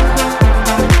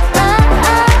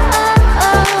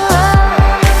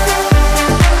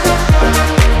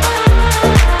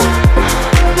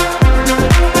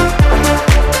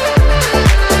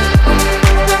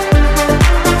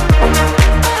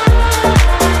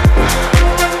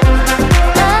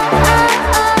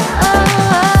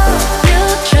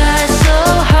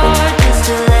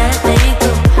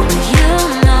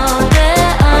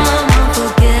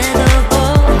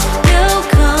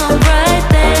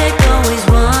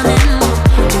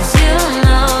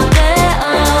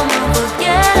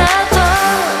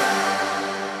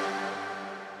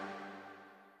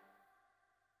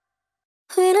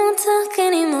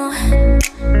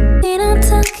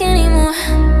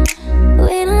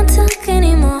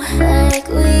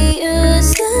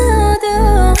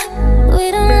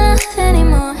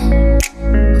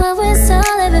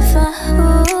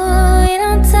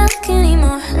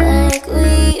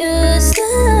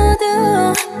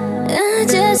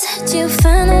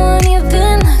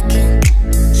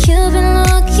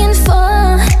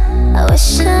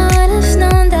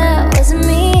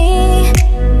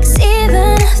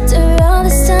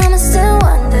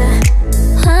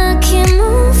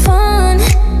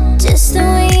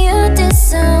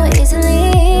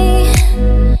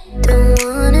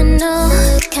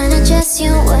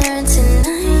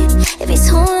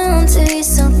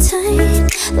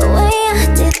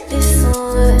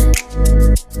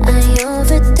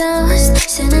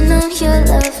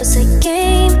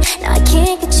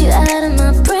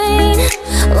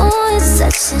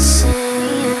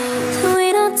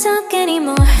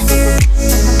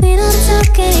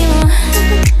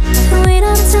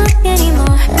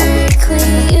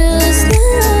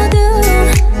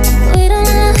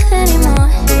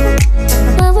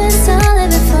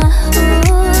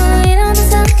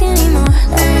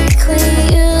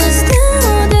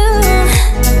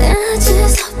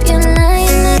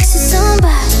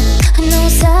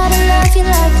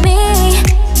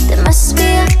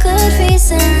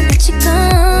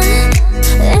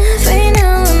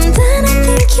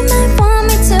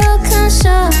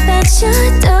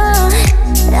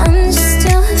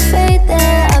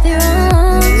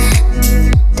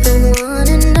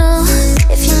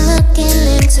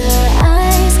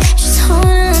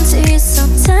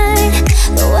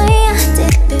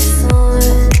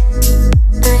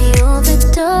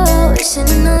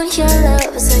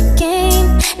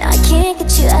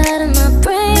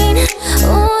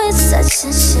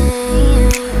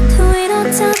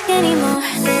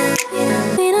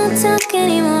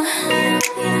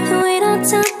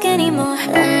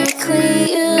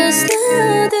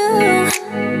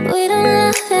 We don't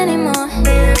laugh anymore.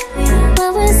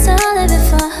 What was all of it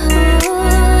for?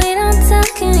 We don't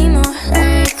talk anymore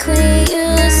like we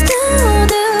used to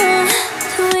do.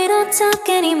 We don't talk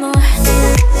anymore.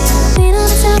 We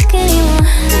don't talk anymore.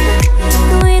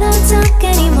 We don't talk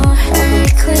anymore.